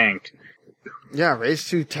 kind of tanked. Yeah, Rage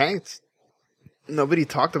 2 tanked. Nobody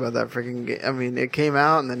talked about that freaking game. I mean, it came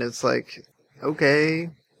out, and then it's like, okay.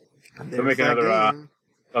 They'll make another,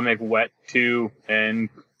 they'll make Wet 2, and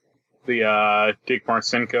the, Dick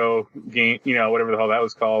Marcinko game, whatever the hell that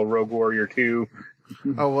was called, Rogue Warrior 2.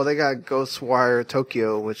 Oh, well, they got Ghostwire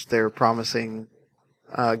Tokyo, which they're promising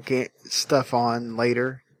stuff on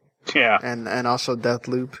later. Yeah. And also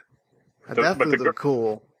Deathloop. Deathloop looked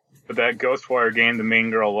cool. But that Ghostwire game, the main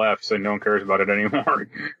girl left, so no one cares about it anymore.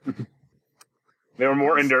 They were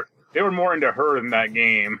more into her than that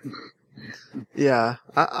game. Yeah.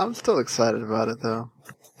 I'm still excited about it, though.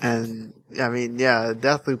 And, I mean, yeah,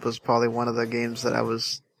 Deathloop was probably one of the games that I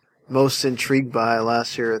was most intrigued by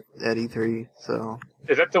last year at E3. So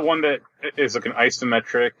is that the one that is like an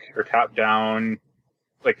isometric or top down?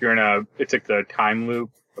 Like it's like the time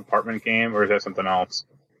loop apartment game, or is that something else?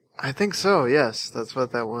 I think so. Yes, that's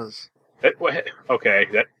what that was. Okay,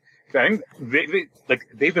 I think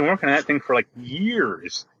they've been working on that thing for like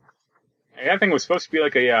years. And that thing was supposed to be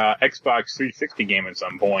like a Xbox 360 game at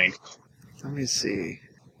some point. Let me see.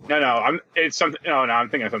 No, I'm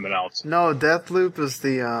thinking of something else. No, Deathloop is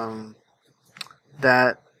the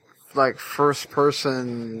that like first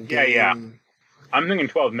person game. Yeah. I'm thinking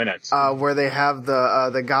 12 minutes. Where they have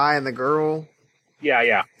the guy and the girl.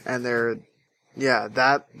 Yeah. And that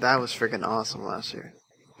was freaking awesome last year.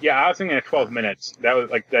 Yeah, I was thinking of 12 minutes.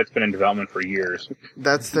 That's been in development for years.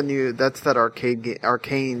 That's that arcade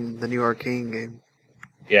game, the new Arcane game.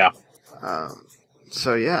 Yeah.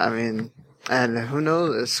 So yeah, I mean, and who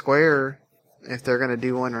knows, Square, if they're gonna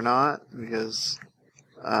do one or not, because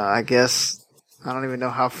I guess I don't even know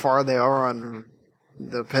how far they are on,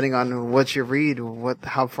 depending on what you read,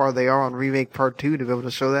 how far they are on Remake Part 2 to be able to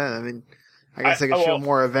show that. I mean, I guess they could show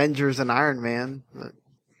more Avengers and Iron Man. But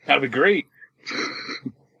that'd be great.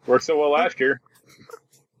 Worked so well last year.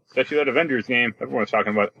 Especially that Avengers game. Everyone was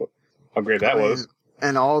talking about how great that was.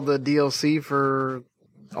 And all the DLC for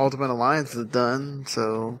Ultimate Alliance is done,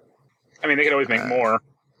 so... I mean, they could always make more,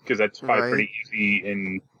 because that's probably pretty easy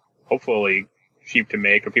and hopefully cheap to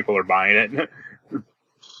make, or people are buying it.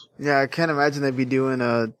 Yeah, I can't imagine they'd be doing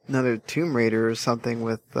another Tomb Raider or something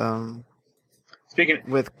with Crystal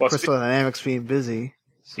Dynamics being busy.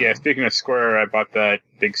 So. Yeah, speaking of Square, I bought that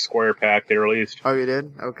big Square pack they released. Oh, you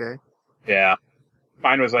did? Okay. Yeah.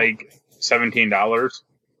 Mine was like $17.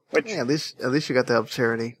 Which, yeah, at least you got to help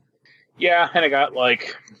charity. Yeah, and I got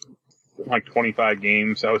like 25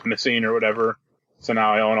 games I was missing or whatever. So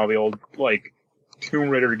now I own all the old like Tomb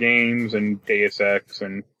Raider games and Deus Ex,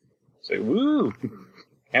 and say, woo!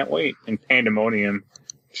 Can't wait. And Pandemonium.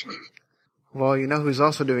 Well, you know who's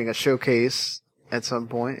also doing a showcase at some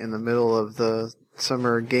point in the middle of the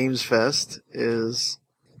Summer Games Fest is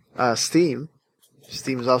Steam.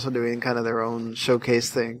 Steam is also doing kind of their own showcase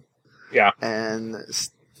thing. Yeah. And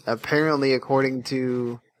apparently, according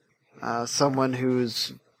to someone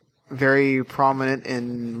who's very prominent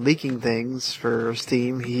in leaking things for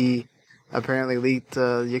Steam, he apparently leaked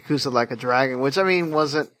Yakuza Like a Dragon, which, I mean,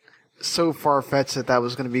 wasn't so far-fetched that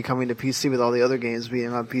was going to be coming to PC with all the other games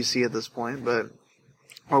being on PC at this point, or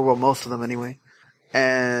well, most of them anyway.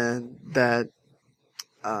 And that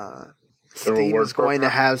Steam is going to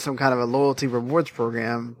have some kind of a loyalty rewards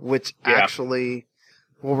program, which actually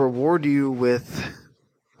will reward you with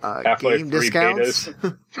game discounts.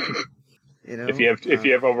 You know, if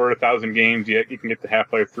you have over 1,000 games, you can get the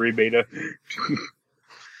Half-Life 3 beta.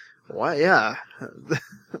 What? Yeah,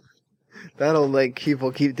 that'll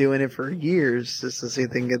people keep doing it for years just to see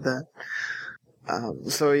if they can get that.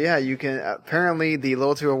 So yeah, you can. Apparently, the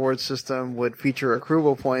loyalty reward system would feature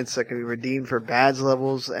accruable points that can be redeemed for badge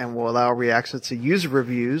levels and will allow reactions to user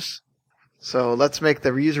reviews. So let's make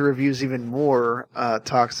the user reviews even more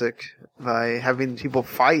toxic by having people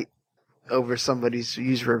fight over somebody's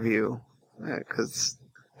user review, because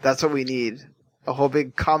that's what we need. A whole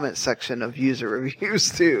big comment section of user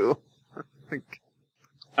reviews too.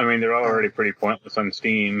 I mean, they're already pretty pointless on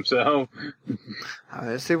Steam, so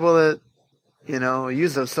there's people that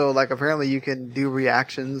use them. So, apparently you can do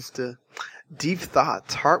reactions to deep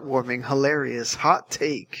thoughts, heartwarming, hilarious, hot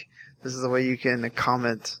take. This is the way you can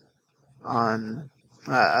comment on,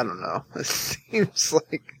 I don't know. It seems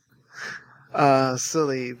like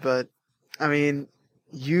silly, but, I mean,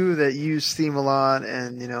 you that use Steam a lot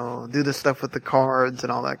and, do the stuff with the cards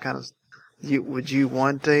and all that kind of stuff, would you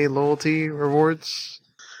want a loyalty rewards?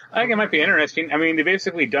 I think it might be interesting. I mean, they've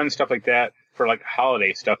basically done stuff like that for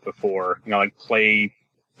holiday stuff before, play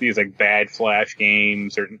these bad Flash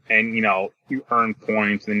games, and you earn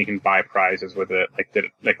points and then you can buy prizes with it,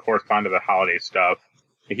 that correspond to the holiday stuff.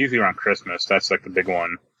 Usually around Christmas, that's the big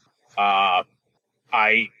one. I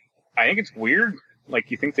think it's weird.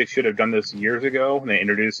 You think they should have done this years ago when they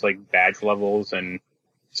introduced badge levels and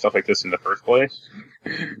stuff like this in the first place.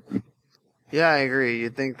 Yeah, I agree.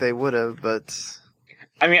 You'd think they would have, but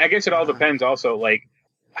I mean, I guess it all depends also,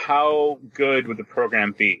 how good would the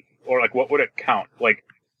program be? Or, what would it count?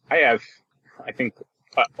 I have, I think,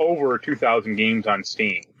 over 2,000 games on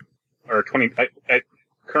Steam. Or at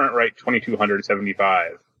current rate,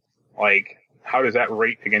 2,275. How does that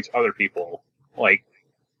rate against other people?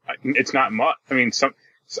 It's not much. I mean,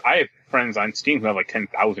 I have friends on Steam who have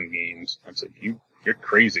 10,000 games. I'm you're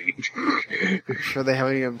crazy. I'm sure they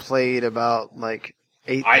haven't even played about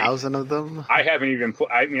 8,000 of them. I haven't even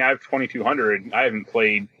I have 2,200. I haven't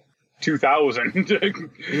played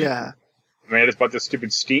 2000. Yeah. I mean, I just bought this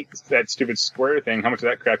stupid Square thing. How much of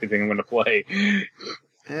that crappy thing I'm going to play?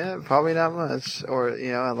 Yeah, probably not much. Or,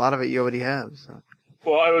 a lot of it you already have. So.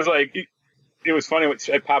 Well, it was like, it was funny when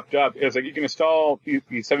it popped up. It was like, you can install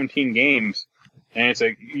these 17 games, and it's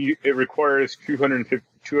like, it requires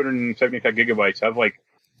 275 gigabytes. I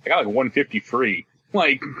got like 150 free.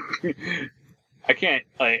 Like, I can't,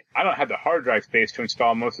 I don't have the hard drive space to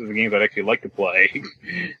install most of the games I'd actually like to play.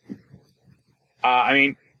 I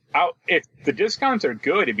mean, if the discounts are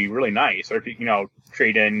good, it'd be really nice. Or if you,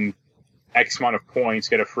 trade in X amount of points,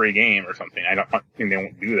 get a free game or something. I don't think they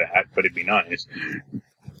won't do that, but it'd be nice.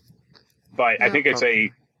 But yeah, I think it's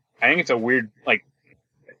a weird, like,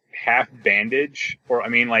 half bandage. Or,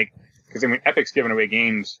 because Epic's giving away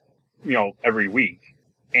games, every week.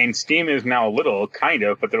 And Steam is now a little, kind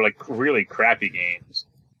of, but they're like really crappy games.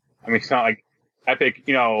 It's not like Epic,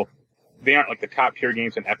 they aren't like the top tier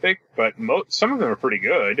games in Epic, but some of them are pretty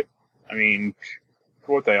good.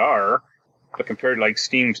 For what they are. But compared to like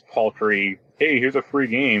Steam's paltry, hey, here's a free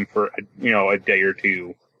game for, a day or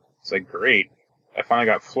two. It's like, great. I finally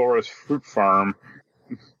got Flora's Fruit Farm.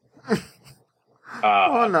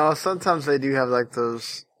 Oh no, sometimes they do have like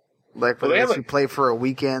those, like when you play for a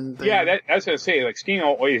weekend thing. Yeah, that's what I say. Like Steam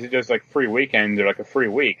always does like free weekends or like a free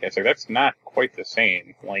week. It's like that's not quite the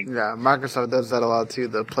same. Like yeah, Microsoft does that a lot too.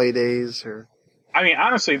 The play days or.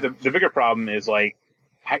 Honestly, the bigger problem is like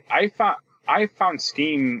I found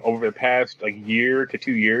Steam over the past like year to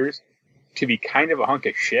 2 years to be kind of a hunk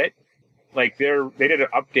of shit. Like they did an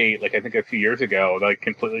update like I think a few years ago that like,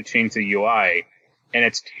 completely changed the UI, and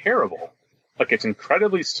it's terrible. Like it's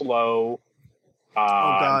incredibly slow. Oh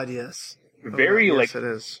God, yes. Yes, it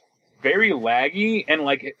is. Very laggy, and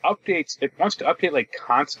like it wants to update like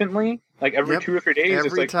constantly, like every 2 or 3 days.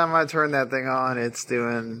 Every time I turn that thing on, it's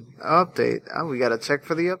doing update. Oh, we got to check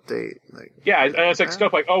for the update. Like, yeah, and it's like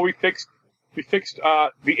stuff like, oh, we fixed the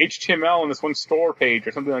HTML on this one store page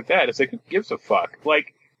or something like that. It's like, who gives a fuck?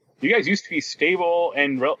 Like, you guys used to be stable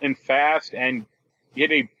and fast, and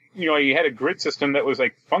you had a grid system that was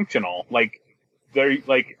like functional. Like,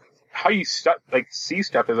 how you see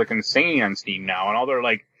stuff is like insane on Steam now, and all their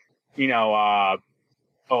like,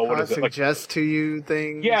 what is it? Suggest to you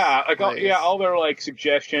things. Yeah, all their like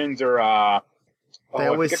suggestions or they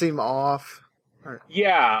always seem off.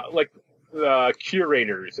 Yeah, like the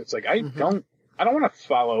curators. It's like I don't want to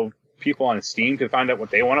follow people on Steam to find out what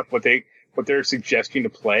they want, what they're suggesting to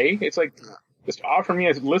play. It's like just offer me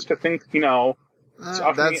a list of things,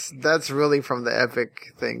 That's really from the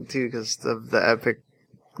Epic thing too, because the Epic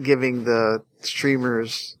giving the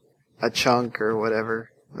streamers a chunk or whatever.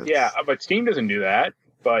 Yeah, but Steam doesn't do that.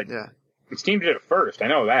 But yeah. Steam did it first. I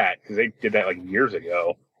know that because they did that like years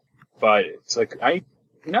ago. But it's like I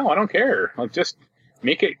don't care. Like just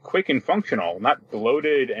make it quick and functional, not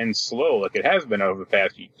bloated and slow like it has been over the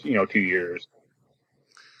past 2 years.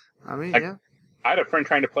 Yeah. I had a friend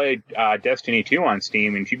trying to play Destiny 2 on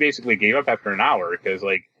Steam, and she basically gave up after an hour because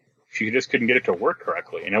like she just couldn't get it to work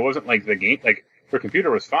correctly. And it wasn't like the game, like her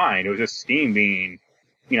computer was fine. It was just Steam being,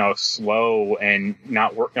 slow and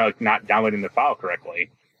not not downloading the file correctly.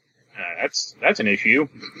 That's an issue.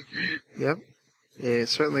 Yep. Yeah, it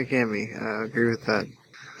certainly can be. I agree with that.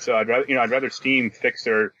 So I'd rather Steam fix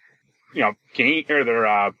their, game or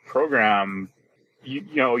their program,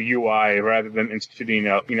 UI rather than instituting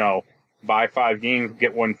a, buy 5 games,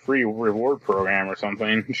 get 1 free reward program or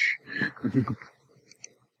something.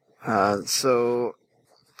 So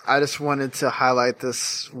I just wanted to highlight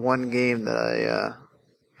this one game that I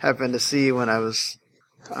happened to see when I was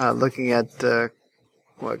looking at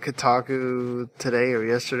Kotaku today or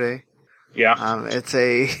yesterday. Yeah. It's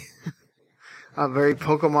a very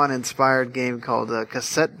Pokemon-inspired game called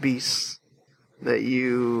Cassette Beasts that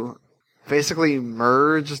you basically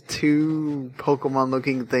merge 2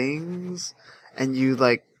 Pokemon-looking things, and you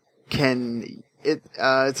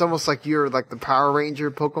it's almost like you're like the Power Ranger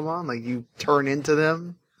Pokemon, like you turn into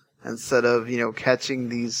them instead of catching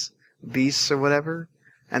these beasts or whatever,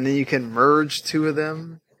 and then you can merge 2 of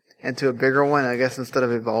them into a bigger one, I guess, instead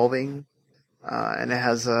of evolving, and it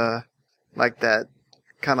has like that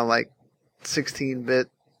kind of like 16-bit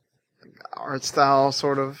art style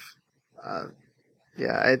sort of.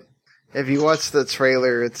 If you watch the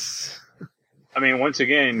trailer, it's. Once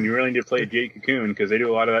again, you really need to play Jade Cocoon because they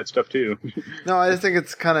do a lot of that stuff too. No, I just think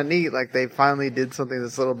it's kind of neat. Like they finally did something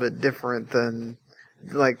that's a little bit different than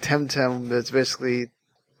like Temtem. That's basically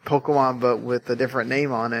Pokemon but with a different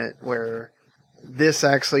name on it. Where this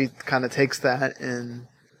actually kind of takes that and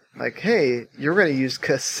like, hey, you're going to use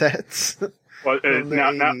cassettes. Well, from the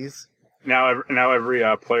 80s. Now every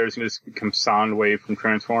player is going to become Soundwave from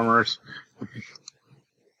Transformers.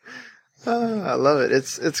 I love it.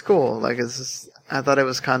 It's cool. Like I thought it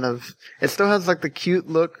was kind of. It still has like the cute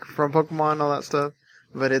look from Pokemon and all that stuff,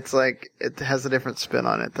 but it's like it has a different spin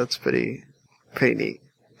on it. That's pretty neat.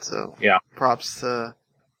 So yeah, props to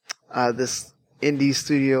this indie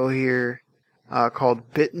studio here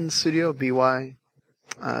called Bitten Studio, BY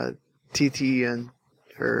TTEN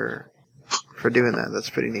for doing that.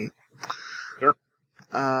 That's pretty neat. Sure.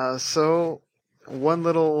 So one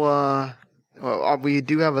little. Well, we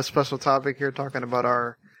do have a special topic here talking about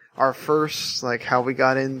our first, like how we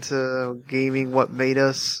got into gaming, what made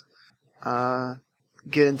us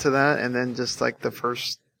get into that, and then just like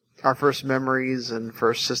our first memories and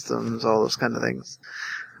first systems, all those kind of things.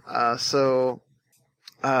 I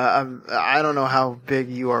don't know how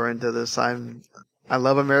big you are into this. I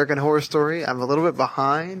love American Horror Story. I'm a little bit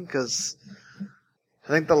behind because I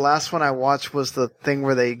think the last one I watched was the thing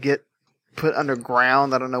where they get put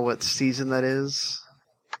underground. I don't know what season that is.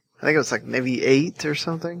 I think it was like maybe 8 or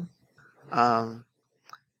something.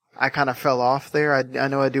 I kind of fell off there. I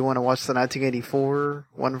know I do want to watch the 1984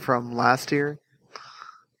 one from last year.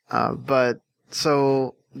 But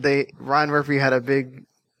so Ryan Murphy had a big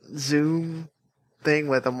Zoom thing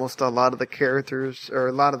with almost a lot of the characters or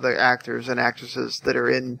a lot of the actors and actresses that are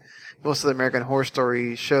in most of the American Horror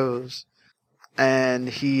Story shows. And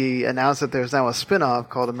he announced that there's now a spin-off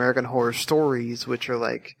called American Horror Stories, which are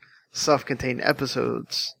like self-contained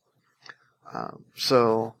episodes.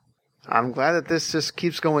 So I'm glad that this just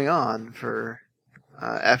keeps going on for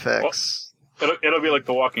FX. Well, it'll be like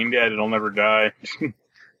The Walking Dead. It'll never die.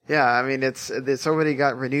 Yeah, I mean it's already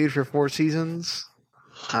got renewed for 4 seasons,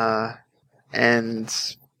 and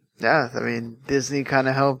yeah, I mean Disney kind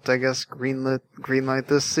of helped, I guess, greenlight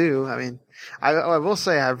this too. I mean. I will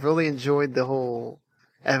say I've really enjoyed all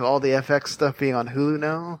the FX stuff being on Hulu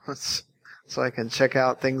now, so I can check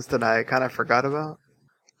out things that I kind of forgot about.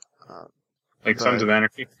 Sons of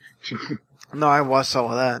Anarchy? No, I watched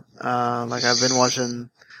all of that. Like I've been watching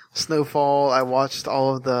Snowfall. I watched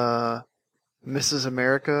all of the Mrs.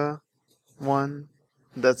 America one.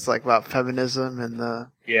 That's like about feminism and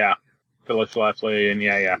Phyllis Schlafly and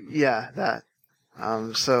yeah. Yeah, that.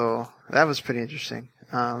 So that was pretty interesting.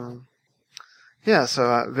 Yeah,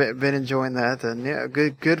 so I've been enjoying that, and yeah,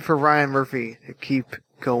 good for Ryan Murphy to keep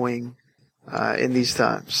going in these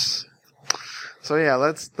times. So yeah,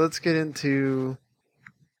 let's get into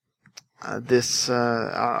this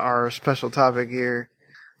our special topic here.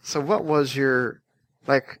 So what was your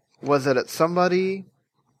was it somebody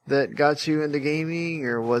that got you into gaming,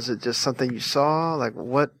 or was it just something you saw? Like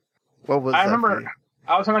what was I that? remember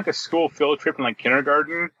I was on like a school field trip in like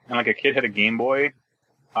kindergarten, and like a kid had a Game Boy.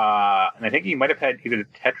 And I think he might have had either the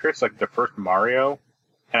Tetris, like the first Mario,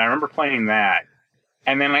 and I remember playing that.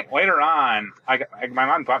 And then like later on, my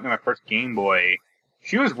mom bought me my first Game Boy.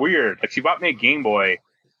 She was weird. Like she bought me a Game Boy,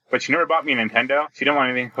 but she never bought me a Nintendo. She didn't want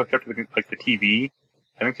anything hooked up to the TV.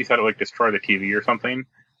 I think she thought it would like destroy the TV or something.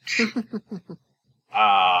 And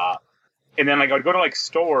then like I would go to like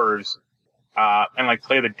stores, and like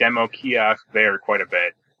play the demo kiosk there quite a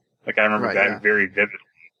bit. Like I remember that very vividly.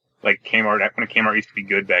 Like Kmart, when Kmart used to be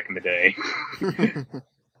good back in the day.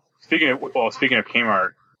 Speaking of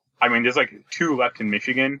Kmart, I mean, there's like 2 left in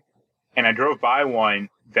Michigan, and I drove by one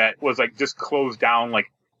that was like just closed down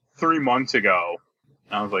like 3 months ago.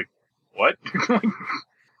 And I was like, what?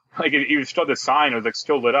 Like it was still the sign, it was like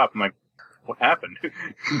still lit up. I'm like, what happened?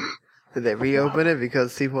 Did they reopen it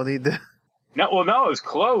because people need to? No, it was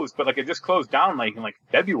closed, but like it just closed down like in like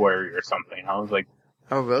February or something. I was like,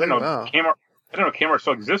 oh really? Wow. I don't know if Kmart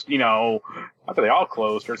still exists, not that they all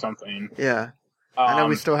closed or something. Yeah. I know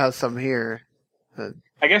we still have some here. But...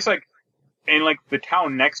 I guess, like, in, like, the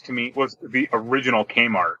town next to me was the original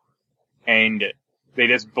Kmart. And they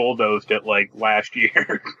just bulldozed it, like, last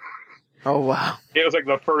year. Oh, wow. It was, like,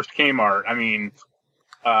 the first Kmart. I mean,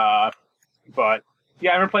 but,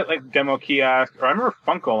 yeah, I remember playing, like, Demo Kiosk, or I remember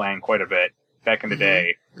Funkoland quite a bit back in the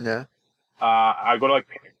day. Yeah. I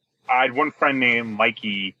had one friend named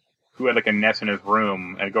Mikey who had like a NES in his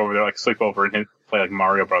room, and I'd go over there, like sleep over and play like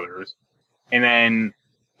Mario Brothers. And then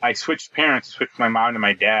I switched my mom to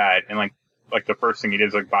my dad, and like the first thing he did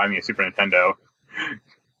is like buy me a Super Nintendo.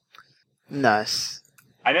 Nice.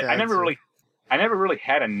 I never really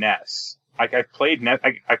had a NES. Like I played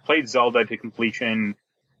I played Zelda to completion,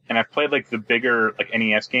 and I've played like the bigger like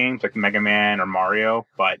NES games like Mega Man or Mario,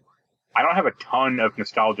 but I don't have a ton of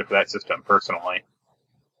nostalgia for that system personally.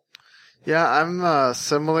 Yeah, I'm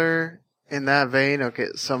similar in that vein. Okay,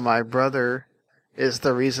 so my brother is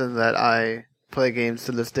the reason that I play games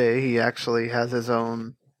to this day. He actually has his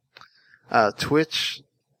own Twitch,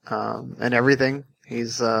 and everything.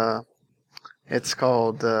 He's it's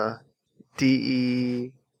called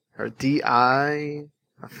DE or DI.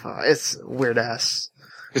 It's weird ass.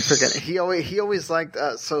 Forget it. He always liked.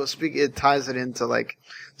 It ties it into like.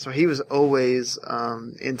 So he was always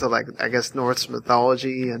into like I guess Norse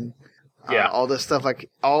mythology and all this stuff. Like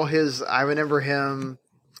all his. I remember him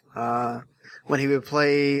when he would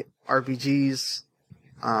play RPGs.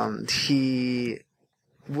 He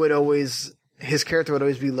would always. His character would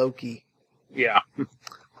always be Loki. Yeah.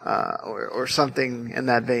 Or something in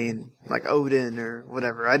that vein, like Odin or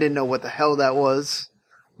whatever. I didn't know what the hell that was.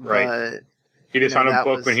 Right. But, he just found a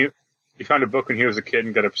book he found a book when he was a kid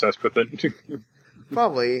and got obsessed with it.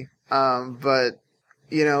 Probably. But,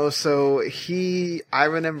 so I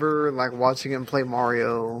remember like watching him play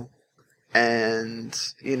Mario and,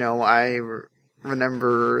 I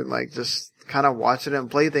remember like just kind of watching him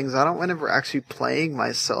play things. I don't remember actually playing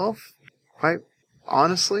myself, quite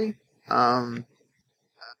honestly.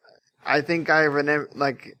 I think I remember,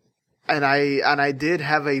 like, and I did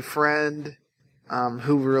have a friend,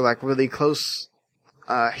 who were like really close.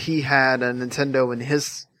 He had a Nintendo in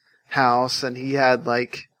his house and he had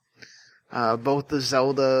like, both the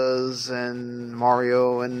Zeldas and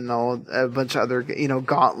Mario and a bunch of other,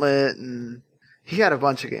 Gauntlet, and he had a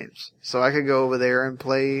bunch of games. So I could go over there and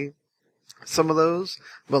play some of those.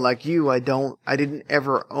 But like you, I didn't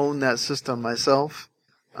ever own that system myself.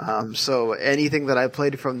 So anything that I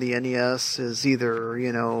played from the NES is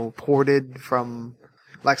either, ported from,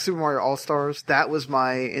 like Super Mario All-Stars. That was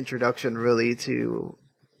my introduction really to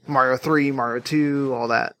Mario 3, Mario 2, all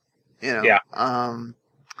that, Yeah.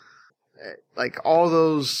 Like all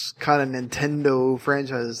those kind of Nintendo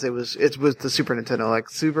franchises, it was the Super Nintendo. Like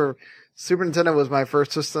Super Nintendo was my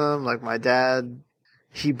first system. Like my dad,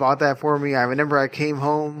 he bought that for me. I remember I came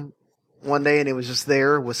home one day and it was just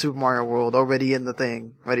there with Super Mario World already in the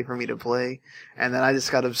thing, ready for me to play. And then I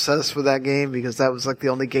just got obsessed with that game because that was like the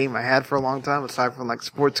only game I had for a long time, aside from like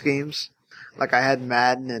sports games. Like I had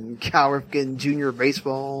Madden and Cal Ripken Junior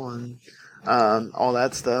Baseball and all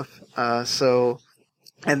that stuff.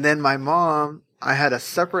 And then my mom, I had a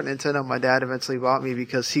separate Nintendo my dad eventually bought me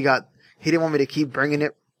because he didn't want me to keep bringing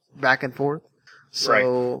it back and forth.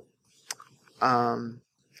 So,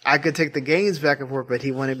 I could take the games back and forth, but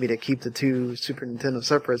he wanted me to keep the two Super Nintendo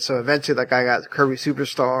separate. So eventually, like, I got Kirby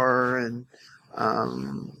Superstar and,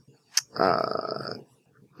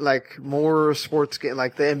 like more sports game,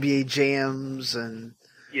 like the NBA Jams and,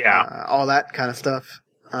 all that kind of stuff.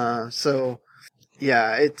 And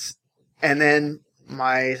then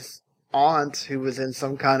my aunt, who was in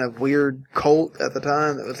some kind of weird cult at the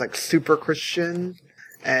time that was like super Christian,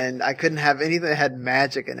 and I couldn't have anything that had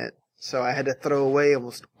magic in it. So I had to throw away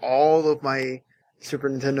almost all of my Super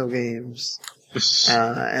Nintendo games.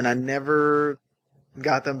 And I never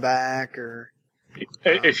got them back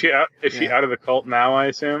Is she out of the cult now, I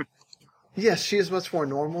assume? Yes, she is much more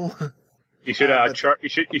normal. You should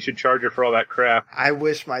you should charge her for all that crap. I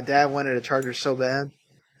wish my dad wanted to charge her so bad.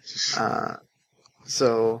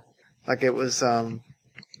 So like it was funny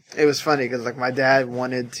because like my dad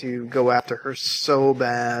wanted to go after her so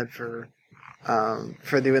bad for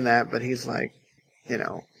doing that, but he's like,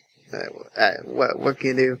 what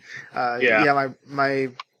can you do? My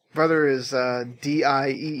brother is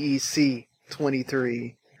DIEEC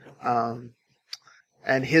 23,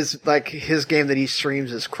 and his game that he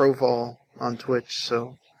streams is Crowfall on Twitch.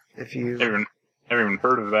 So if you never even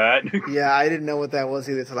heard of that. Yeah, I didn't know what that was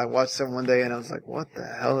either until I watched him one day and I was like, what the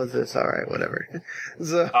hell is this? All right, whatever.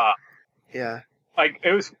 So yeah. Like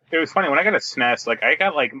it was funny when I got a SNES. Like I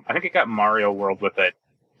think I got Mario World with it.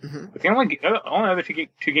 Mm-hmm. But the only other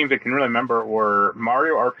two games I can really remember were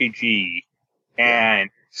Mario RPG and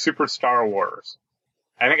Super Star Wars.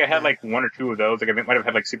 I think I had like one or two of those. Like I might have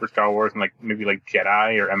had like Super Star Wars and like maybe like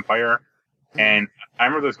Jedi or Empire. Mm-hmm. And I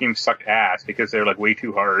remember those games sucked ass because they're like way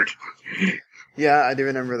too hard. Yeah, I do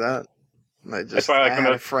remember that. That's why I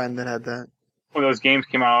had a friend that had that. When those games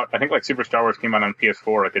came out, I think like Super Star Wars came out on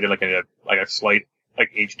PS4. Like they did like a slight like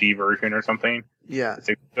HD version or something. Yeah,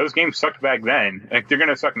 like, those games sucked back then. Like they're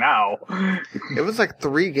gonna suck now. It was like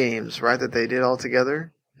 3 games, right, that they did all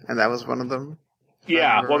together, and that was one of them.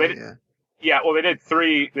 Yeah, well they did. Yeah, well they did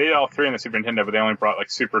 3. They did all 3 on the Super Nintendo, but they only brought like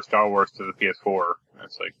Super Star Wars to the PS4. And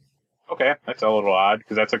it's like, okay, that's a little odd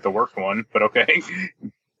because that's like the worst one, but okay.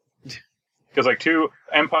 Because, like,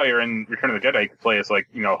 Empire and Return of the Jedi, you could play as, like,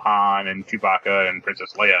 Han and Chewbacca and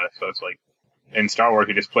Princess Leia. So it's like, in Star Wars,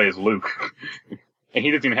 you just play as Luke. And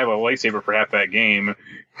he doesn't even have a lightsaber for half that game.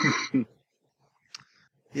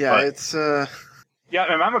 Yeah, but, it's, Yeah,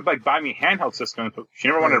 my mom would, like, buy me handheld systems, but she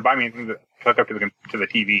never wanted to buy me anything that hooked up to the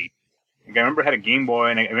TV. Like, I remember I had a Game Boy,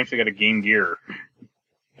 and I eventually got a Game Gear.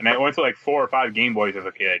 And I went to like 4 or 5 Game Boys as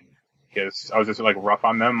a kid because I was just like rough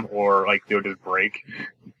on them, or like they would just break.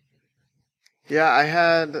 Yeah, I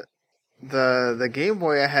had the Game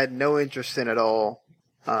Boy. I had no interest in at all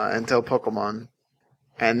until Pokemon,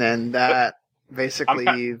 and then that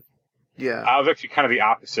basically, yeah. I was actually kind of the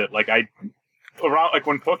opposite. Like around like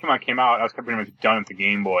when Pokemon came out, I was pretty much done with the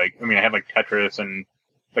Game Boy. I mean, I had like Tetris and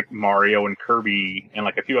like Mario and Kirby and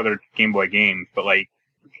like a few other Game Boy games, but like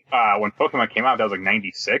when Pokemon came out, that was like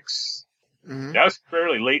 96. Mm-hmm. That was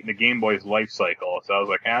fairly late in the Game Boy's life cycle, so I was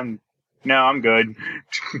like, I'm good.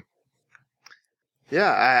 Yeah,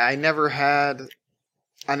 I never had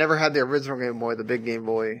the original Game Boy, the big Game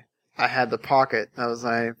Boy. I had the Pocket. That was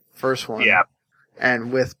my first one. Yeah.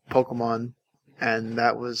 And with Pokemon. And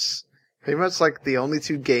that was pretty much like the only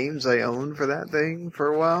 2 games I owned for that thing for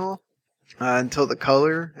a while. Until the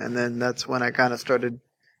Color. And then that's when I kind of started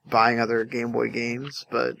buying other Game Boy games.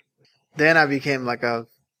 But then I became like a,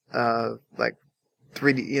 like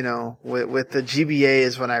 3D, you know, with the GBA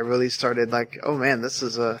is when I really started like, oh man, this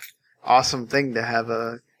is a awesome thing to have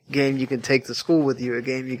a game you can take to school with you, a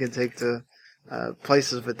game you can take to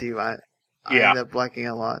places with you. I end up liking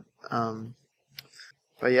a lot.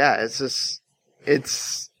 But yeah,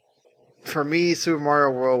 it's for me, Super Mario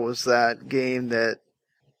World was that game that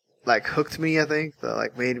like hooked me, I think, that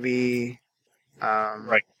like made me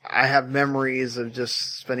right. I have memories of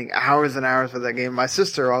just spending hours and hours with that game. My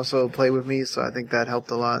sister also played with me, so I think that helped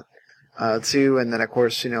a lot too. And then of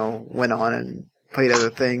course, you know, went on and played other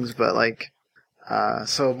things, but like,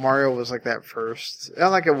 so Mario was like that first.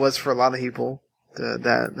 Not like it was for a lot of people.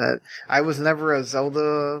 That I was never a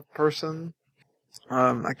Zelda person.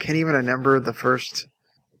 I can't even remember the first.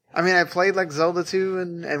 I mean, I played like Zelda 2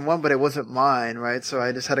 and 1, but it wasn't mine, right? So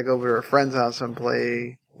I just had to go over to a friend's house and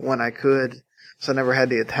play when I could. So I never had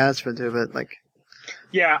the attachment to it. Like,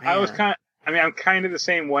 yeah, man. I'm kind of the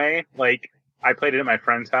same way. Like, I played it at my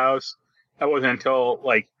friend's house. That wasn't until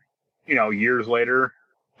like, you know, years later,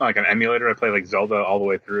 like an emulator, I played like Zelda all the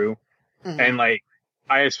way through. Mm-hmm. And like,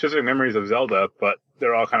 I have specific memories of Zelda, but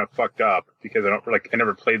they're all kind of fucked up because I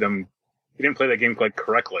never played them. I didn't play that game like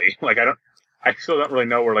correctly. Like, I still don't really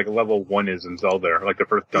know where like level 1 is in Zelda, like the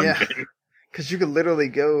first dungeon. Yeah, because you could literally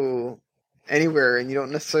go anywhere and you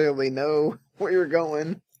don't necessarily know where you're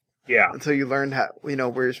going. Yeah. Until you learn how, you know,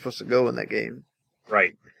 where you're supposed to go in that game.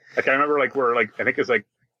 Right. Like, I remember like where like, I think it's like,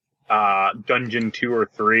 dungeon 2 or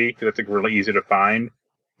 3, because that's like really easy to find,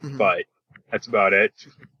 but that's about it.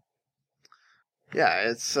 Yeah,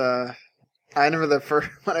 it's, I remember the first,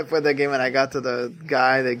 when I played that game and I got to the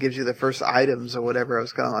guy that gives you the first items or whatever, I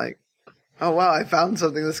was kind of like, oh wow, I found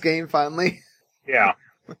something this game finally. Yeah.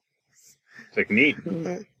 It's like neat.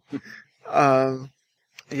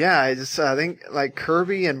 Yeah, I think like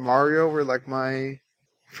Kirby and Mario were like my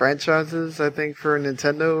franchises, I think, for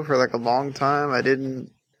Nintendo for like a long time.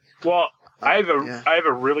 Well, I have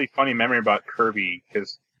a really funny memory about Kirby,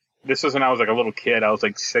 because this was when I was like a little kid. I was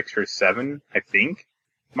like 6 or 7, I think.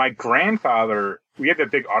 My grandfather, we had that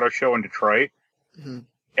big auto show in Detroit,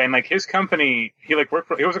 and like his company, he like worked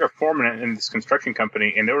for, he was like a foreman in this construction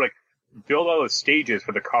company, and they were like build all the stages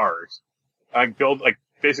for the cars, like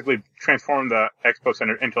basically transform the expo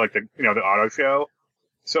center into like the, you know, the auto show.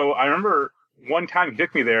 So I remember one time he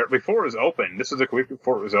took me there before it was open. This was like a week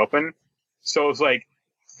before it was open, so it was like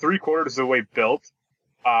 3/4 of the way built.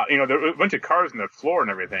 You know, there were a bunch of cars on the floor and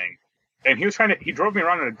everything. And he drove me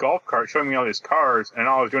around in a golf cart showing me all these cars, and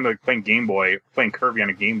all I was doing was like playing Kirby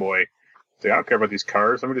on a Game Boy. So I don't care about these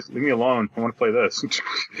cars. Leave me alone. I want to play this.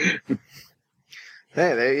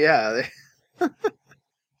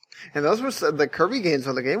 And those were the Kirby games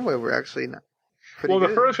on the Game Boy were actually not pretty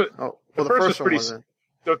good. The first was one pretty. wasn't.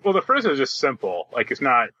 The first was just simple. Like,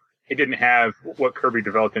 it didn't have what Kirby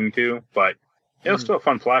developed into, but it was still a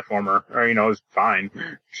fun platformer. Or, you know, it was fine.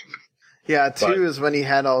 Yeah, 2 is when he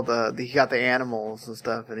had he got the animals and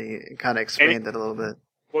stuff, and he kind of expanded a little bit.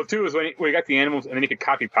 Well, 2 is when he got the animals, and then he could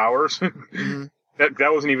copy powers. That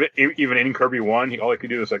wasn't even in Kirby 1. All he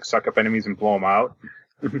could do was like suck up enemies and blow them out.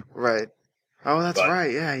 Right. Oh, that's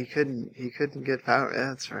right. Yeah, he couldn't get power. Yeah,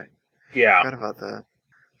 that's right. Yeah. I forgot about that.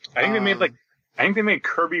 I think they made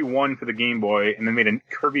Kirby 1 for the Game Boy, and then made a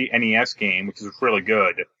Kirby NES game, which is really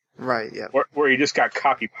good. Right, yeah. Where he just got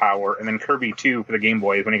copy power, and then Kirby 2 for the Game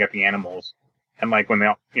Boy is when he got the animals. And like when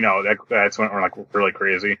they, you know, that's when we're like really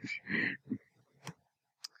crazy.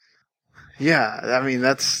 Yeah, I mean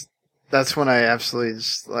that's when I absolutely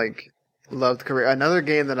just like loved Kirby. Another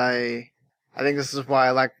game that I think this is why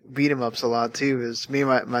I like beat 'em ups a lot too, is me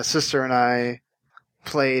and my sister and I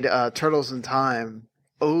played Turtles in Time,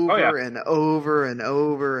 over and over and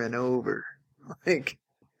over and over. Like,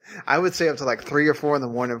 I would say up to like 3 or 4 in the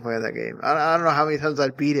morning playing that game. I don't know how many times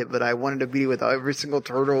I'd beat it, but I wanted to beat it with every single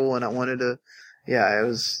turtle, and I wanted to, it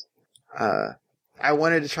was, I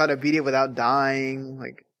wanted to try to beat it without dying.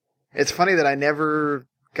 Like, it's funny that I never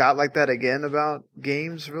got like that again about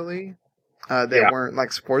games, really. They weren't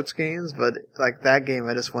like sports games, but like that game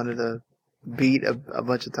I just wanted to beat a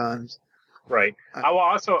bunch of times. Right. I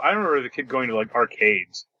remember as a kid going to like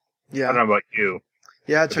arcades. Yeah. I don't know about you.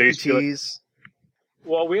 Yeah, Chuck E. Cheese.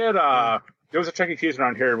 Well, we had, there was a Chuck E. Cheese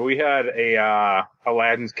around here, but we had a,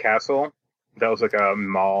 Aladdin's Castle. That was like a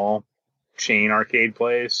mall chain arcade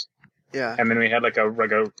place. Yeah. And then we had like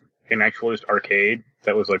an actual just arcade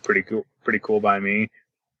that was like pretty cool by me.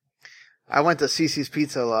 I went to CC's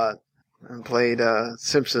Pizza a lot and played,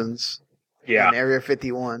 Simpsons. Yeah. In Area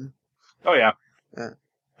 51. Oh, yeah. Yeah.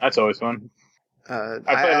 That's always fun.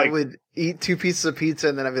 I would eat 2 pieces of pizza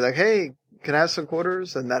and then I'd be like, hey, can I have some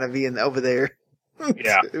quarters? And then I'd be over there.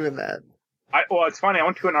 Yeah. Doing that. Well, it's funny. I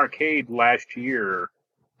went to an arcade last year.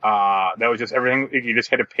 That was just everything. You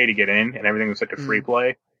just had to pay to get in, and everything was such a free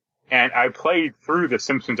play. And I played through the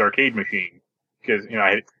Simpsons arcade machine because I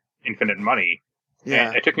had infinite money. Yeah.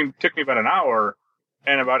 And it took me about an hour,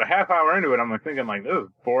 and about a half hour into it, I'm like thinking like, this is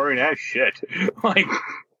boring as shit. like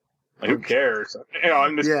who cares?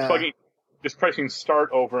 I'm just pressing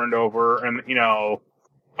start over and over, and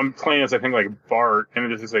I'm playing as I think like Bart,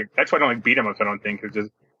 and it's just like that's why I don't like beat 'em ups. I don't think it's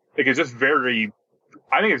just very.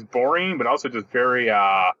 I think it's boring, but also just very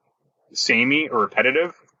samey or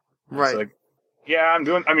repetitive. Right. Like,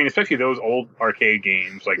 especially those old arcade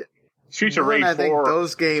games like Streets of Rage 4. I think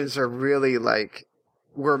those games are really like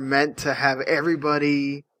were meant to have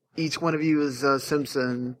everybody. Each one of you is a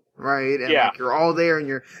Simpson, right? And like you're all there, and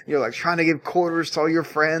you're like trying to give quarters to all your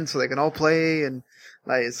friends so they can all play, and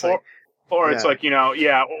like it's like. Or it's like, well,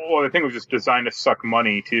 the thing was just designed to suck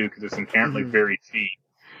money, too, because it's inherently very cheap.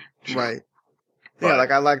 Right. Yeah,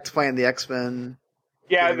 like I liked playing the X-Men.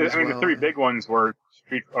 Yeah, the 3 big ones were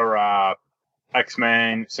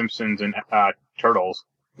X-Men, Simpsons, and Turtles.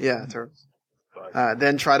 Yeah, Turtles.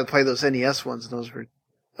 Then try to play those NES ones, and those were,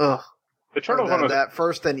 ugh. The Turtles one was... That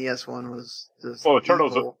first NES one was just the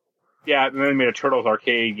Turtles... evil. Yeah, and then they made a Turtles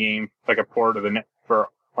arcade game, like a port of the for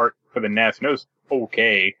the NES, and it was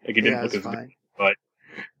okay. Like it didn't look as good, but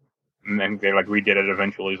and then they redid it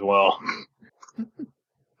eventually as well.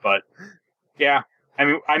 But yeah,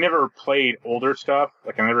 I never played older stuff.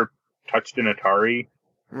 Like I never touched an Atari.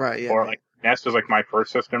 Right. Yeah. Or NES was my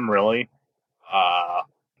first system really.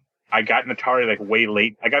 I got an Atari way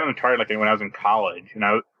late. I got an Atari when I was in college, and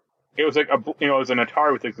it was it was an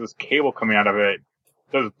Atari with this cable coming out of it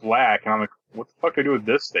that was black, and I'm like, what the fuck do I do with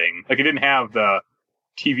this thing? It didn't have the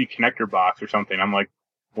TV connector box or something. I'm like,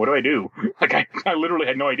 what do I do? I literally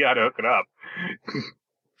had no idea how to hook it up.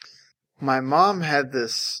 My mom had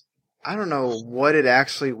this, I don't know what it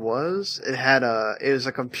actually was. It was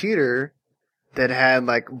a computer that had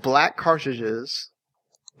black cartridges,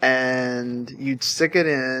 and you'd stick it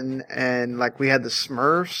in, and we had the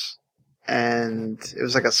Smurfs, and it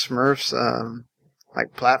was a Smurfs,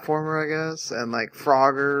 platformer, I guess, and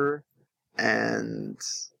Frogger, and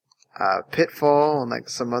Pitfall, and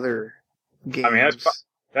some other games.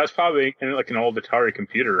 That's probably an old Atari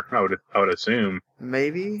computer. I would assume.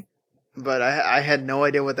 Maybe, but I had no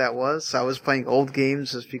idea what that was. So I was playing old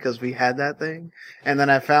games just because we had that thing. And then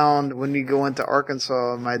I found when we go into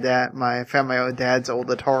Arkansas, I found my own dad's old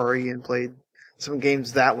Atari and played some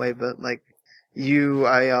games that way. But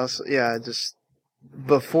just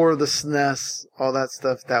before the SNES, all that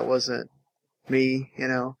stuff, that wasn't me.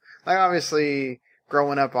 Obviously.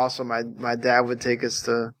 Growing up, also, my dad would take us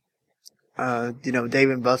to, Dave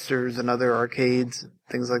and Buster's and other arcades,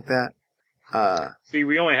 things like that. See,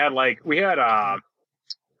 we only had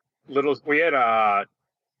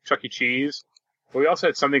Chuck E. Cheese, but we also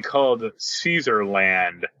had something called Caesar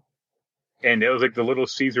Land, and it was the Little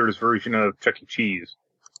Caesars version of Chuck E. Cheese,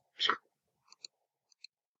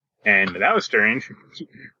 and that was strange.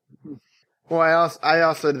 Well, I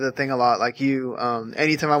also did the thing a lot,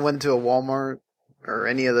 anytime I went into a Walmart or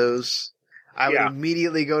any of those, I would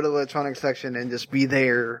immediately go to the electronics section and just be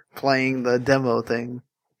there playing the demo thing.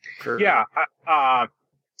 I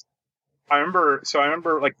remember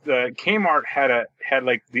the Kmart had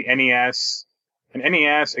the NES, an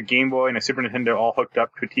NES, a Game Boy, and a Super Nintendo all hooked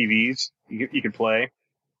up to TVs. You could play.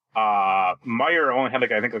 Meijer only had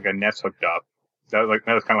I think a NES hooked up. That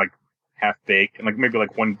was kind of half baked, and maybe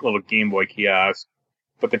one little Game Boy kiosk.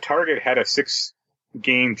 But the Target had a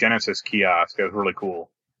 6-game Genesis kiosk that was really cool.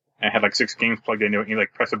 And it had 6 games plugged into it, and you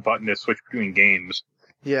press a button to switch between games.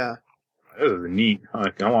 Yeah. this is neat.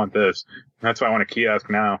 I want this. That's why I want a kiosk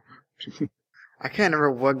now. I can't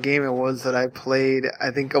remember what game it was that I played, I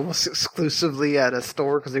think almost exclusively at a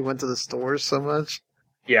store because they went to the stores so much.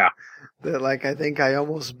 Yeah. That, like, I think I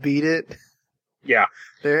almost beat it. Yeah.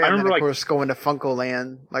 There, I and remember, then, of course, going to Funko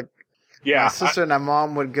Land. Like, yeah, my sister and my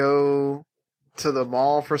mom would go to the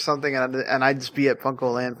mall for something, and I'd just be at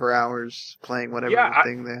Funko Land for hours playing whatever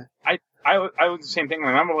thing there. I was the same thing. I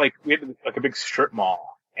remember, like, we had, like, a big strip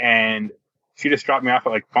mall, and she just dropped me off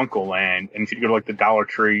at, like, Funko Land, and she'd go to, like, the Dollar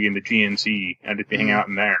Tree and the GNC, and I'd just be hanging out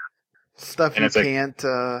in there. Stuff and you can't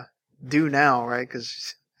do now, right?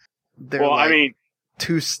 Because they're I mean,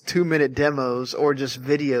 2-minute demos or just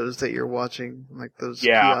videos that you're watching, like those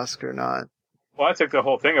kiosks or not. Well, that's like the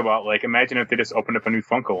whole thing about, like, imagine if they just opened up a new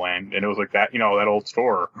Funko Land, and it was like that, that old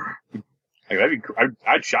store. Like,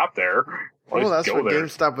 I'd shop there. Well, that's what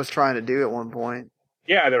GameStop was trying to do at one point.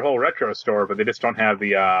 Yeah, their whole retro store, but they just don't have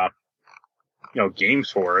the, games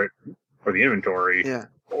for it, or the inventory. Yeah.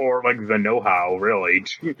 Or, like, the know-how, really.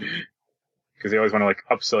 Because they always want to, like,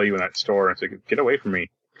 upsell you in that store. It's like, get away from me.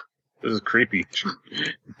 This is creepy.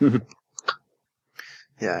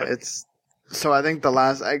 Yeah, it's... So I think the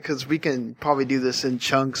last... Because we can probably do this in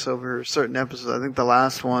chunks over certain episodes. I think the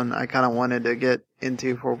last one I kind of wanted to get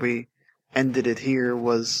into before we ended it here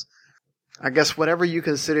was... I guess whatever you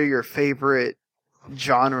consider your favorite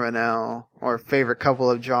genre now, or favorite couple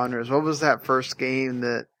of genres, what was that first game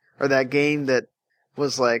that game that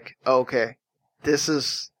was like, oh, okay, this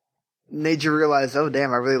is, made you realize, oh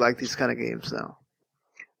damn, I really like these kind of games now?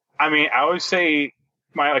 I mean, I would say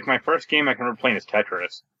my first game I can remember playing is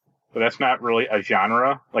Tetris, but that's not really a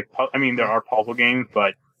genre. Like, I mean, there are puzzle games,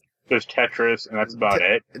 but there's Tetris, and that's about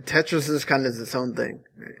it. Tetris is kind of its own thing.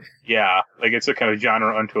 Yeah, like it's a kind of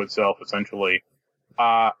genre unto itself, essentially.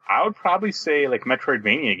 I would probably say like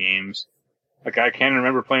Metroidvania games. Like I can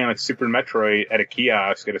remember playing like Super Metroid at a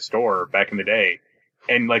kiosk at a store back in the day,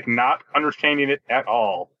 and like not understanding it at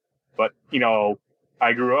all. But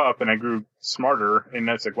I grew up and I grew smarter, and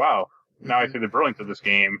that's like, wow, now I see the brilliance of this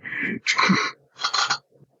game.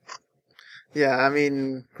 Yeah, I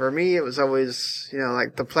mean, for me, it was always,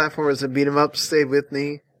 like the platformers and beat 'em up stayed with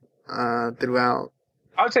me throughout.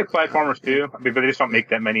 I would say platformers too, but they just don't make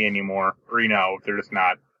that many anymore. Or, they're just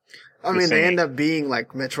not. I mean, they end up being like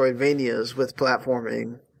Metroidvanias with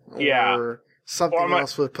platforming. Or something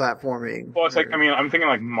else with platforming. Well, it's like, I mean, I'm thinking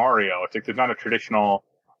like Mario. It's like there's not a traditional,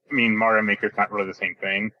 Mario Maker's not really the same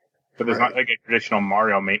thing. But there's not like a traditional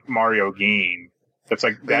Mario game. That's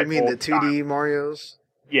like that. You mean the 2D Marios?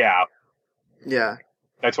 Yeah. Yeah.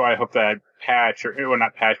 That's why I hope that patch, or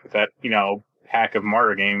not patch, but that, pack of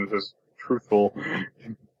Mario games is truthful.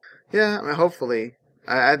 Yeah, I mean, hopefully.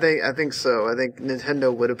 I think so. I think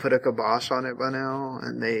Nintendo would have put a kibosh on it by now,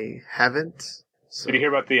 and they haven't. So. Did you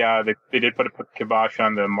hear about they did put a kibosh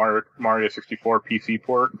on the Mario 64 PC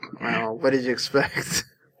port? Well, what did you expect?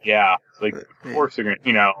 Yeah. Like, of course they're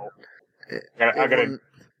gonna, I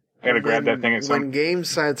gotta grab that thing at some... When game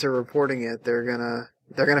sites are reporting it, they're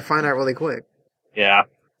gonna find out really quick. Yeah.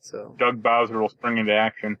 So Doug Bowser will spring into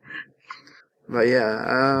action. But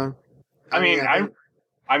yeah, I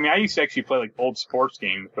used to actually play like old sports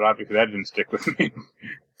games, but obviously that didn't stick with me.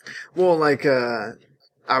 Well, like I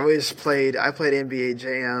played NBA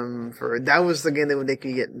Jam that was the game that would make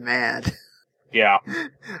me get mad. Yeah.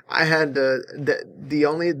 I had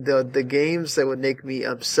the games that would make me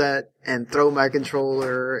upset and throw my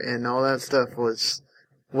controller and all that stuff was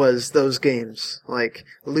those games. Like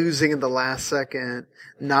losing in the last second,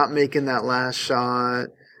 not making that last shot,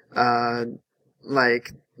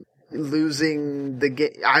 like losing the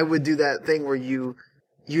game. I would do that thing where you're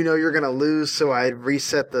gonna lose, so I'd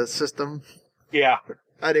reset the system. Yeah.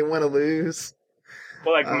 I didn't want to lose.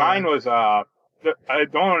 Well, like mine was, I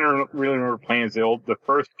don't really remember playing the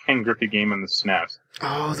first Ken Griffey game on the SNES.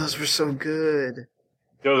 Oh, those were so good.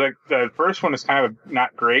 It was like, the first one is kind of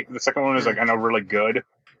not great. The second one is like, I know, really good.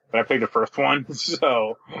 But I played the first one,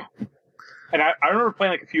 so. And I remember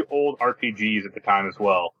playing like a few old RPGs at the time as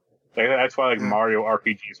well. Like, that's why like Mario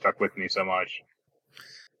RPG stuck with me so much.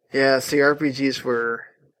 Yeah, see, RPGs were,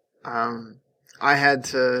 I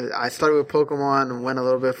started with Pokemon and went a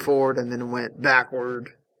little bit forward and then went backward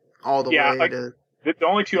all the way to... The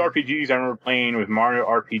only two RPGs I remember playing was Mario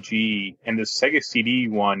RPG and the Sega CD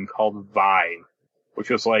one called Vive, which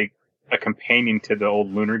was like a companion to the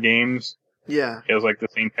old Lunar games. Yeah. It was like the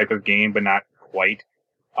same type of game, but not quite.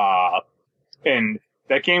 And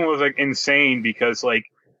that game was like insane because like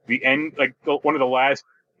the end, like one of the last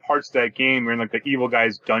parts of that game, you're in like the evil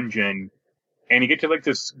guy's dungeon, and you get to like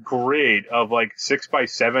this grid of like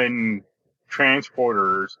 6x7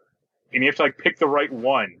 transporters, and you have to like pick the right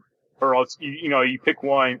one. or else you pick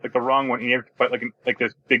one, like the wrong one, and you have to fight like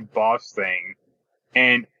this big boss thing.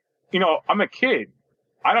 And I'm a kid.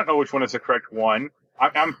 I don't know which one is the correct one.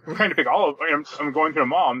 I'm trying to pick all of them. I'm going through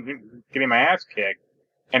them all. I'm getting my ass kicked.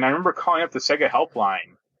 And I remember calling up the Sega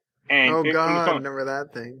helpline. And I remember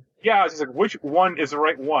that thing. Yeah, I was just like, which one is the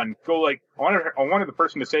right one? Go I wanted the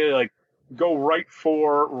person to say like, go right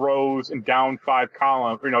 4 rows and down 5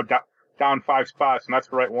 columns, down 5 spots, and that's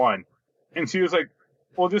the right one. And she was like,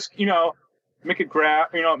 well, just make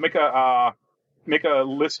a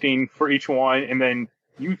listing for each one, and then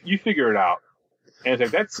you figure it out. And it's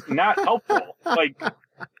like, that's not helpful. Like,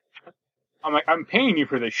 I'm like, I'm paying you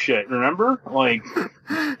for this shit, remember? Like,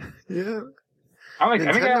 yeah.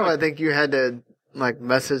 Nintendo, I think you had to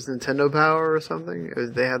message Nintendo Power or something.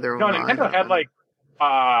 They had their own. No, Nintendo had it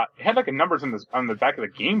had numbers on the back of the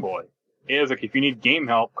Game Boy. It was like, if you need game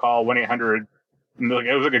help, call 1-800.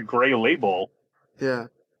 It was like a gray label. Yeah.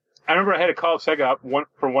 I remember I had to call Sega up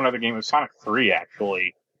for one other game. It was Sonic 3,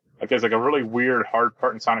 actually. Like, there's a really weird hard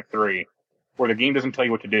part in Sonic 3 where the game doesn't tell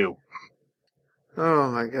you what to do.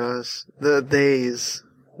 Oh my gosh. The days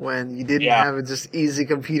when you didn't have just easy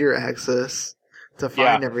computer access to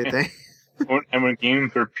find everything. And when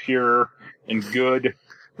games were pure and good.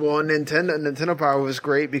 Well, Nintendo Power was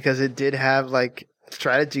great because it did have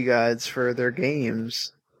strategy guides for their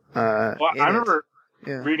games. I remember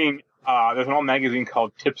reading, there's an old magazine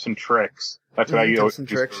called Tips and Tricks. That's what I used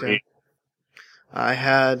to read. I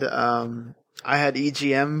had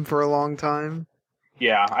EGM for a long time.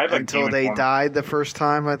 Yeah, I had until they died the first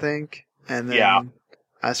time, I think, and then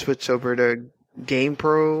I switched over to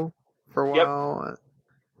GamePro for a while. Yep.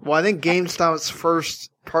 Well, I think GameStop's first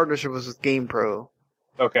partnership was with GamePro.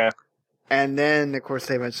 Okay. And then, of course,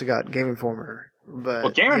 they eventually got Game Informer.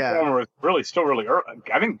 But Game Informer was still really early.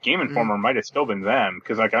 I think Game Informer might have still been them,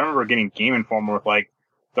 because I remember getting Game Informer with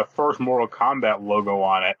the first Mortal Kombat logo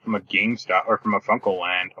on it from a GameStop or from a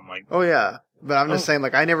FuncoLand. I'm like, oh yeah, but I'm just saying,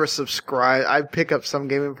 I never subscribed. I pick up some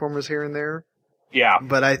Game Informers here and there. Yeah,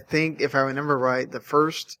 but I think if I remember right, the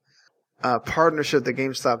first partnership that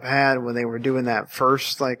GameStop had when they were doing that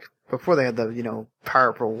first, before they had the Power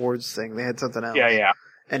Up Rewards thing, they had something else. Yeah.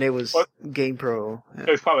 And it was GamePro. It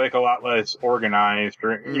was probably a lot less organized,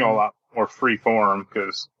 or a lot more free form,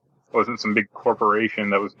 because it wasn't some big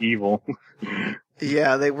corporation that was evil.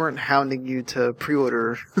 Yeah, they weren't hounding you to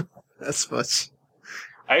pre-order as much.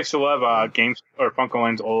 I used to love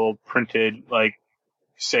FuncoLand's old printed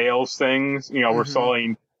sales things. We're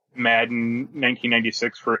selling Madden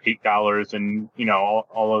 1996 for $8, and all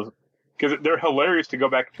those, because they're hilarious to go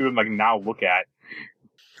back to and now look at.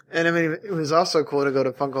 And I mean, it was also cool to go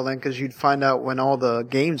to FuncoLand because you'd find out when all the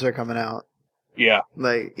games are coming out. Yeah.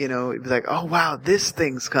 It'd be oh wow, this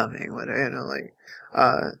thing's coming.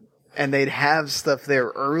 And they'd have stuff there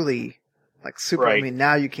early, super. Right. I mean,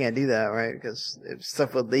 now you can't do that, right? Because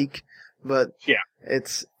stuff would leak. But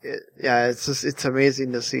it's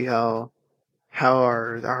amazing to see how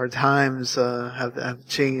our times have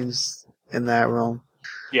changed in that realm.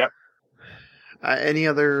 Yep. Any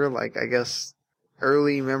other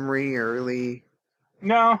early memory,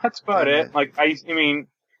 No, that's about it. My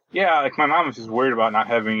mom was just worried about not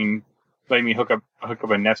letting me hook up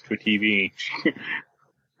a Nest to a TV.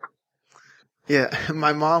 Yeah,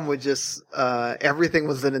 my mom would just, everything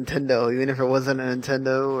was a Nintendo, even if it wasn't a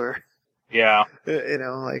Nintendo, or... Yeah.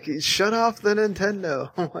 Shut off the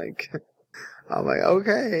Nintendo. I'm like,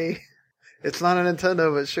 okay. It's not a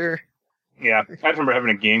Nintendo, but sure. Yeah, I remember having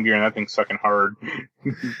a Game Gear and that thing's sucking hard.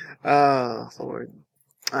 Oh, Lord.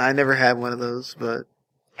 I never had one of those, but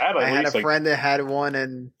I had a friend that had one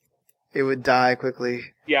and it would die quickly.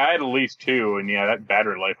 Yeah, I had at least 2, and that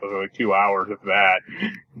battery life was 2 hours of that.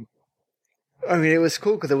 I mean, it was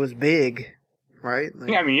cool because it was big, right?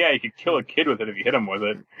 You could kill a kid with it if you hit him with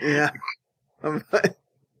it. Yeah.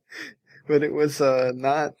 But it was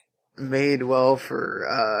not made well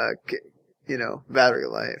for, battery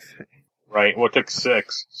life. Right. Well, it took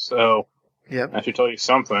 6, so yep. I should tell you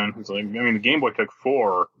something. It's the Game Boy took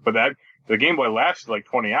 4, but the Game Boy lasted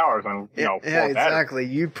 20 hours on, 4 exactly. batteries.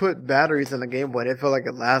 You put batteries in the Game Boy, and it felt like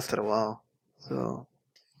it lasted a while. So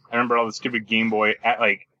I remember all the stupid Game Boy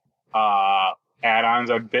add-ons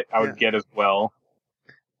I would get as well.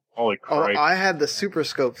 Holy Christ. Oh, I had the Super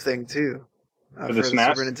Scope thing too. For the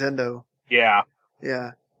SNES? Super Nintendo. Yeah.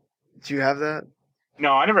 Yeah. Did you have that?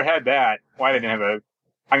 No, I never had that. Why they didn't have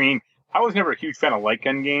I was never a huge fan of light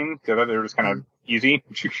gun games because they were just kind of easy.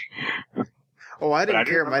 Oh, I didn't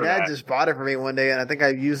care. My dad just bought it for me one day, and I think I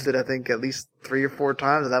used it, at least 3 or 4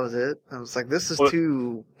 times, and that was it. I was like, this is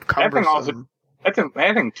too cumbersome. That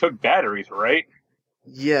thing took batteries, right?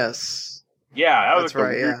 Yes. Yeah, that was That's like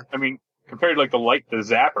right, the weird, yeah. I mean, compared to like the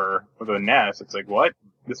Zapper with the Nest, it's like, what?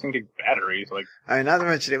 This thing takes batteries. Like, I mean, not to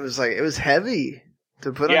mention it was heavy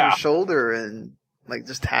to put on your yeah. shoulder and like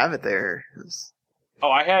just have it there.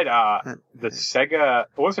 Oh, I had the Sega.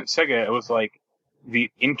 It wasn't Sega. It was like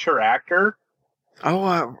the Interactor.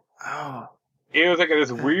 Oh. It was like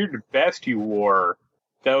this weird vest you wore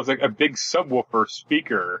that was like a big subwoofer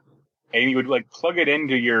speaker, and you would like plug it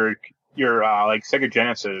into your like Sega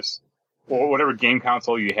Genesis or whatever game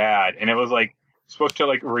console you had, and it was like supposed to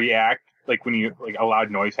like react like when you like a loud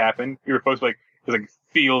noise happened. You were supposed to like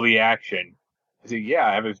feel the action. I said, yeah,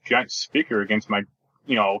 I have this giant speaker against my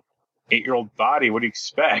 8-year-old body. What do you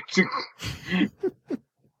expect?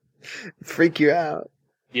 Freak you out.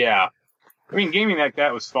 Yeah. I mean, gaming like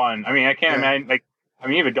that was fun. I mean, I can't imagine, like, I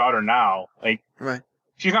mean, you have a daughter now. Like, right.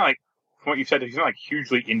 She's not like, from what you said, she's not like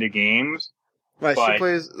hugely into games. Right, but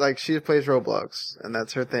she plays Roblox, and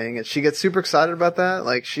that's her thing, and she gets super excited about that.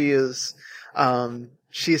 Like, she's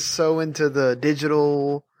so into the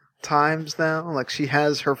digital times now. Like, she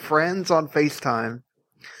has her friends on FaceTime,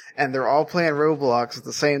 and they're all playing Roblox at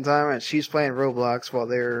the same time, and she's playing Roblox while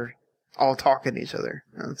they're all talking to each other.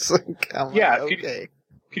 And it's like, I'm like, okay.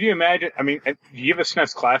 Could you imagine? I mean, do you have a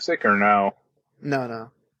SNES Classic or no? No.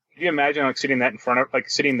 Could you imagine like sitting that in front of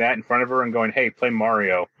her and going, "Hey, play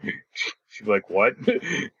Mario"? She'd be like, "What?"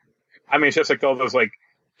 I mean, it's just like all those like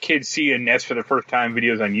kids see a NES for the first time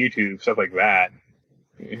videos on YouTube, stuff like that,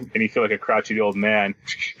 and you feel like a crotchety old man.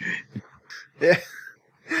 Yeah.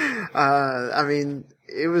 I mean,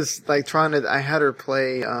 it was like I had her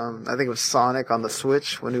play, I think it was Sonic on the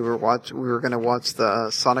Switch when we were going to watch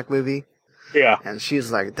the Sonic movie. Yeah. And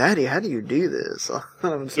she's like, "Daddy, how do you do this?"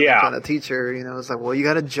 I'm trying to teach her, it's like, well, you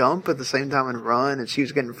got to jump at the same time and run. And she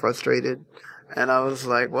was getting frustrated. And I was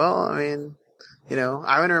like, well, I mean,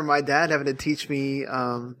 I remember my dad having to teach me,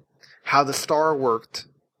 how the star worked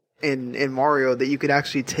in Mario, that you could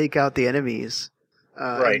actually take out the enemies,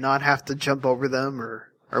 and not have to jump over them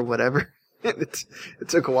or whatever. It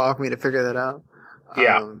took a while for me to figure that out.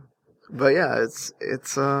 Yeah. But yeah,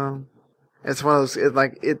 it's one of those,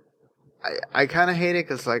 I kind of hate it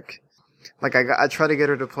because I tried to get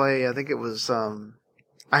her to play. I think it was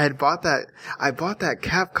I bought that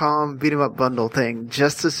Capcom beat 'em up bundle thing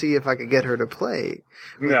just to see if I could get her to play.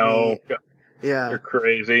 No, yeah, you're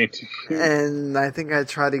crazy. And I think I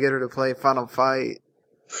tried to get her to play Final Fight,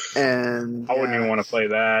 and I wouldn't even want to play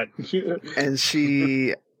that.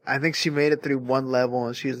 And I think she made it through one level,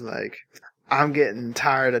 and she's like, "I'm getting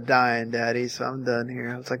tired of dying, Daddy, so I'm done here."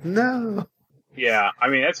 I was like, "No." Yeah, I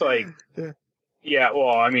mean, that's like... Yeah,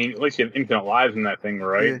 well, I mean, at least you have infinite lives in that thing,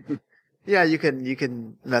 right? Yeah, you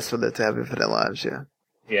can mess with it to have infinite lives, yeah.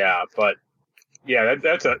 Yeah, but... Yeah,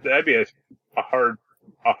 that'd be a hard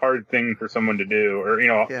thing for someone to do, or,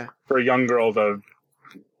 for a young girl to...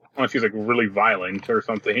 Unless she's, like, really violent or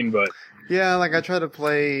something, but... Yeah, like, I tried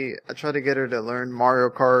to get her to learn Mario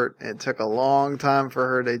Kart. It took a long time for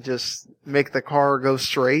her to just make the car go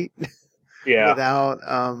straight. Yeah. Without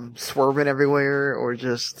swerving everywhere or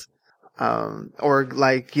just or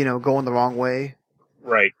like, going the wrong way.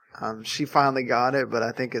 Right. She finally got it, but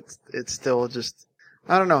I think it's still just,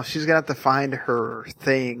 I don't know, she's gonna have to find her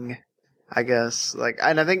thing, I guess. Like,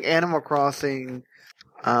 and I think Animal Crossing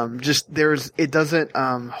it doesn't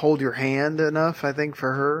hold your hand enough, I think,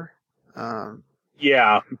 for her.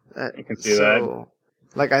 Yeah. I can see that.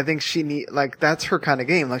 Like, I think that's her kind of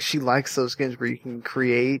game. Like, she likes those games where you can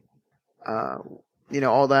create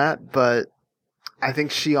all that, but I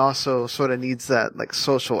think she also sort of needs that, like,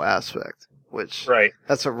 social aspect, which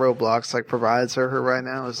that's what Roblox, like, provides her right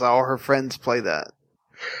now, is all her friends play that.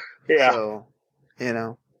 Yeah. So,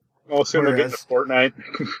 Well, soon they'll get to Fortnite.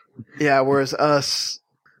 Yeah, whereas us,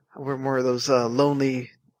 we're more of those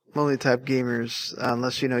lonely type gamers,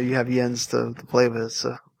 unless, you have Jens to play with,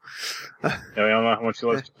 so. Yeah, I don't know how much he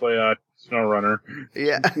likes to play SnowRunner.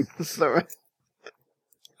 Yeah, so.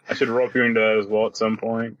 I should rope you into that as well at some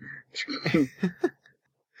point.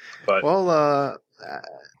 But well,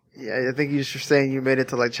 yeah, I think you're saying you made it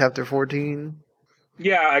to like chapter 14.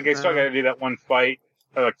 Yeah, I guess I got to do that one fight,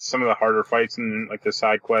 like some of the harder fights and like the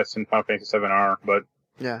side quests in Final Fantasy VII are. But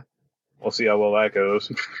yeah, we'll see how well that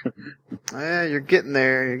goes. Yeah, you're getting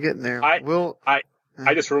there.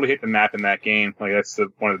 I just really hate the map in that game. Like that's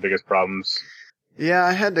one of the biggest problems. Yeah,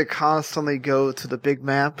 I had to constantly go to the big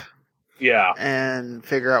map. Yeah. And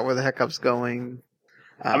figure out where the heck I was going.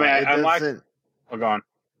 I mean, Oh, go on.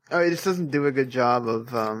 Oh, it just doesn't do a good job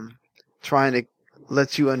of trying to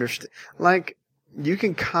let you understand. Like, you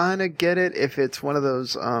can kind of get it if it's one of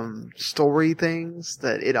those story things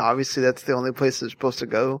that obviously that's the only place it's supposed to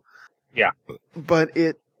go. Yeah. But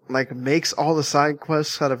like makes all the side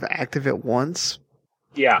quests kind of active at once.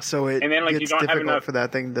 Yeah. So it and then like gets you don't have difficult enough for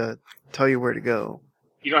that thing to tell you where to go.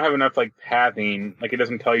 You don't have enough like pathing. Like it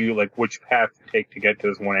doesn't tell you like which path to take to get to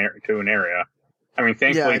this to an area. I mean,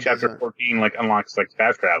 thankfully, chapter 14 like unlocks like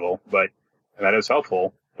fast travel, but that is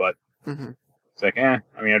helpful. But it's like, I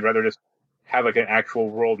mean, I'd rather just have like an actual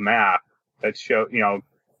world map that show,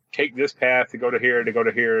 take this path to go to here,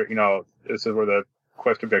 this is where the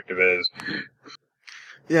quest objective is.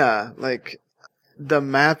 Yeah, like the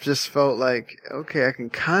map just felt like, okay, I can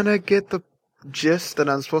kind of get the gist that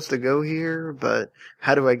I'm supposed to go here, but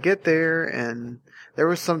how do I get there? And there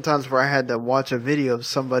were some times where I had to watch a video of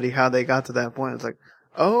somebody, how they got to that point. It's like,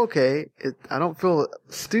 oh, okay, I don't feel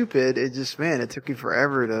stupid. It just, man, it took me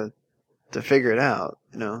forever to figure it out,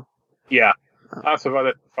 Yeah. I also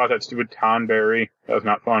fought that stupid Tonberry. That was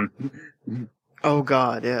not fun. Oh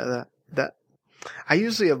God, yeah, that. I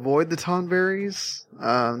usually avoid the Tonberries.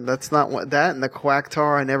 That's not what, that and the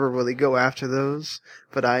Quacktar, I never really go after those.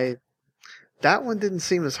 But that one didn't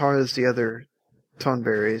seem as hard as the other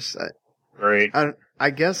Tonberries. Right. I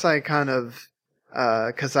guess I kind of,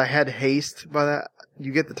 cause I had haste by that.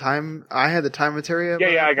 You get the time, I had the time materia.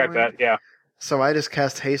 Yeah, I got that, yeah. So I just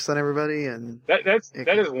cast haste on everybody, and that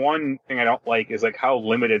is one thing I don't like, is like how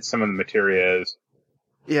limited some of the materia is.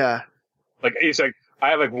 Yeah. Like it's like I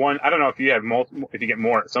have like one. I don't know if you have multiple, if you get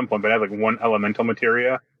more at some point, but I have like one elemental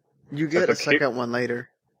materia. You get a second one later.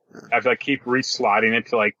 I have to like keep reslotting it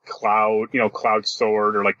to like Cloud, Cloud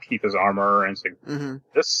Sword or like Tifa's armor, and it's like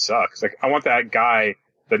this sucks. Like I want that guy,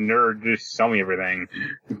 the nerd, to just sell me everything.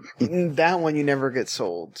 That one you never get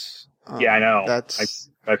sold. Yeah, I know.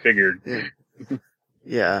 That's I figured. Yeah.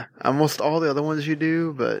 Yeah, almost all the other ones you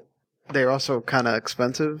do, but they're also kind of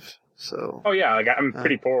expensive. So. Oh yeah, like I'm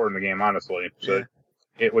pretty poor in the game, honestly. So yeah.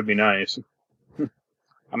 It would be nice.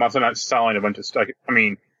 I'm also not selling a bunch of stuff. I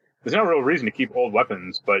mean, there's no real reason to keep old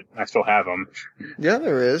weapons, but I still have them. Yeah,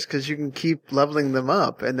 there is, because you can keep leveling them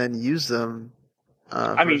up and then use them.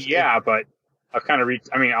 I mean, yeah, but I've kind of reached.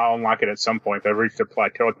 I mean, I'll unlock it at some point. But I've reached a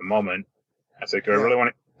plateau at the moment. I was like,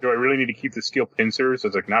 do I really need to keep the steel pincers? I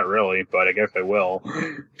was like, not really, but I guess I will.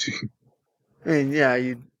 I mean, yeah,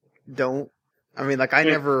 you don't. I mean, like, I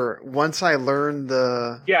never, once I learned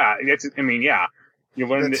the... Yeah, yeah. You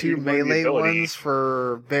learn the two melee ones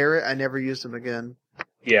for Barrett, I never used them again.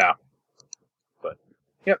 Yeah. But,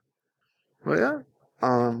 yep. Well,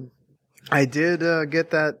 yeah. I did get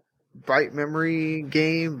that Bright Memory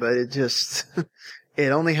game, but it just...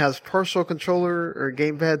 It only has partial controller or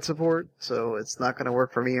gamepad support, so it's not going to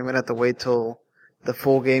work for me. I'm going to have to wait till the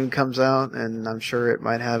full game comes out, and I'm sure it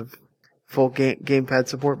might have full gamepad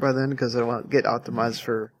support by then, because it won't get optimized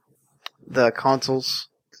for the consoles.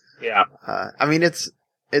 Yeah. I mean, it's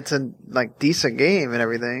a like decent game and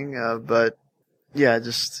everything, but yeah,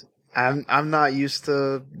 just I'm not used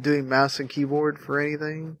to doing mouse and keyboard for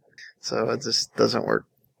anything, so it just doesn't work.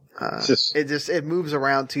 It moves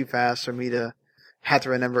around too fast for me to have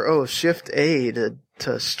to remember, Shift A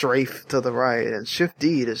to strafe to the right, and Shift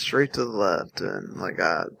D to strafe to the left, and like,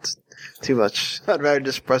 it's too much. I'd rather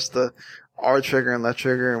just press the R trigger and left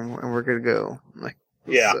trigger, and we're good to go. Like,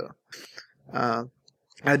 yeah. So,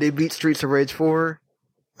 I did beat Streets of Rage 4.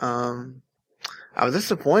 I was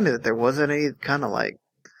disappointed that there wasn't any kind of like,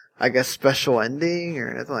 I guess, special ending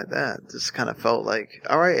or anything like that. It just kind of felt like,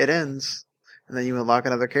 alright, it ends, and then you unlock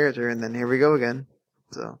another character, and then here we go again.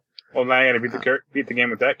 So. Well, now you gotta beat the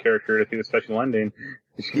game with that character to see the special ending.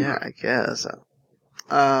 Yeah, I guess.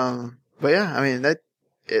 But yeah, I mean,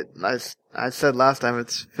 I said last time,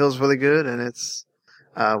 it feels really good, and it's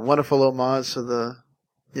a wonderful homage to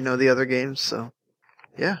the other games, so,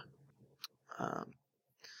 yeah.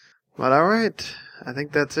 But alright, I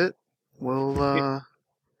think that's it. We'll,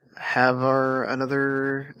 have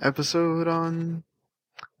another episode on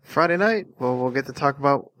Friday night. Well, we'll get to talk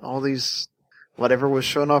about all these, whatever was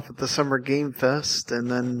shown off at the Summer Game Fest, and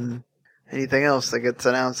then anything else that gets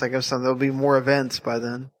announced. I guess there'll be more events by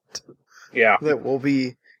then. Yeah. That will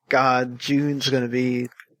be, God, June's gonna be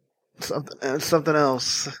something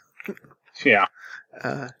else. Yeah.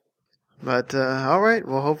 But alright,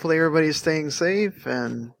 well, hopefully everybody's staying safe,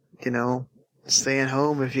 and, staying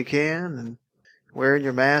home if you can, and wearing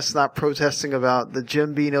your mask, not protesting about the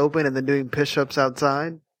gym being open and then doing push-ups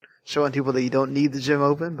outside, showing people that you don't need the gym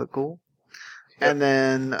open, but cool. Yep.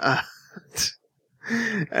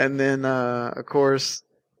 And then, of course,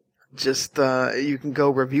 just, you can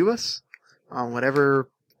go review us on whatever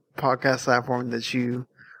podcast platform that you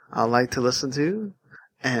like to listen to.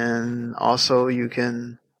 And also you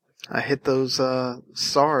can hit those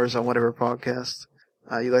stars on whatever podcast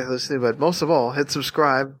you like to listen to. But most of all, hit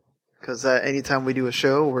subscribe because anytime we do a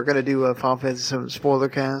show, we're going to do a Final Fantasy VII spoiler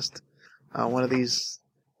cast. One of these.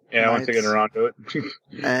 Yeah, nights, once I get around to it.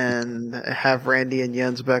 and have Randy and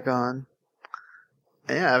Jens back on.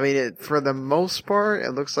 Yeah, I mean, for the most part,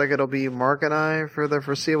 it looks like it'll be Mark and I for the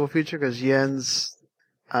foreseeable future, because Jens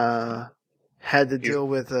had to deal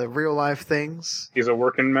with real life things. He's a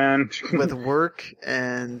working man. with work,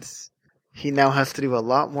 and he now has to do a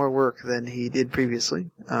lot more work than he did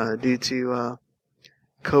previously due to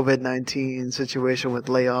COVID-19 situation with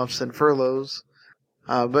layoffs and furloughs.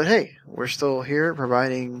 But hey, we're still here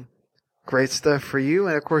providing great stuff for you,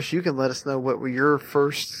 and of course you can let us know what were your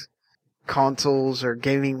first consoles or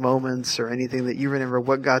gaming moments or anything that you remember,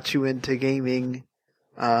 what got you into gaming.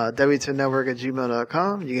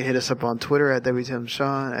 W10network@gmail.com. You can hit us up on Twitter at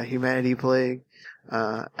WTMSean, at HumanityPlague,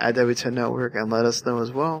 at W10network, and let us know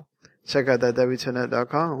as well. Check out that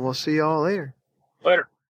W10net.com, and we'll see y'all later. Later.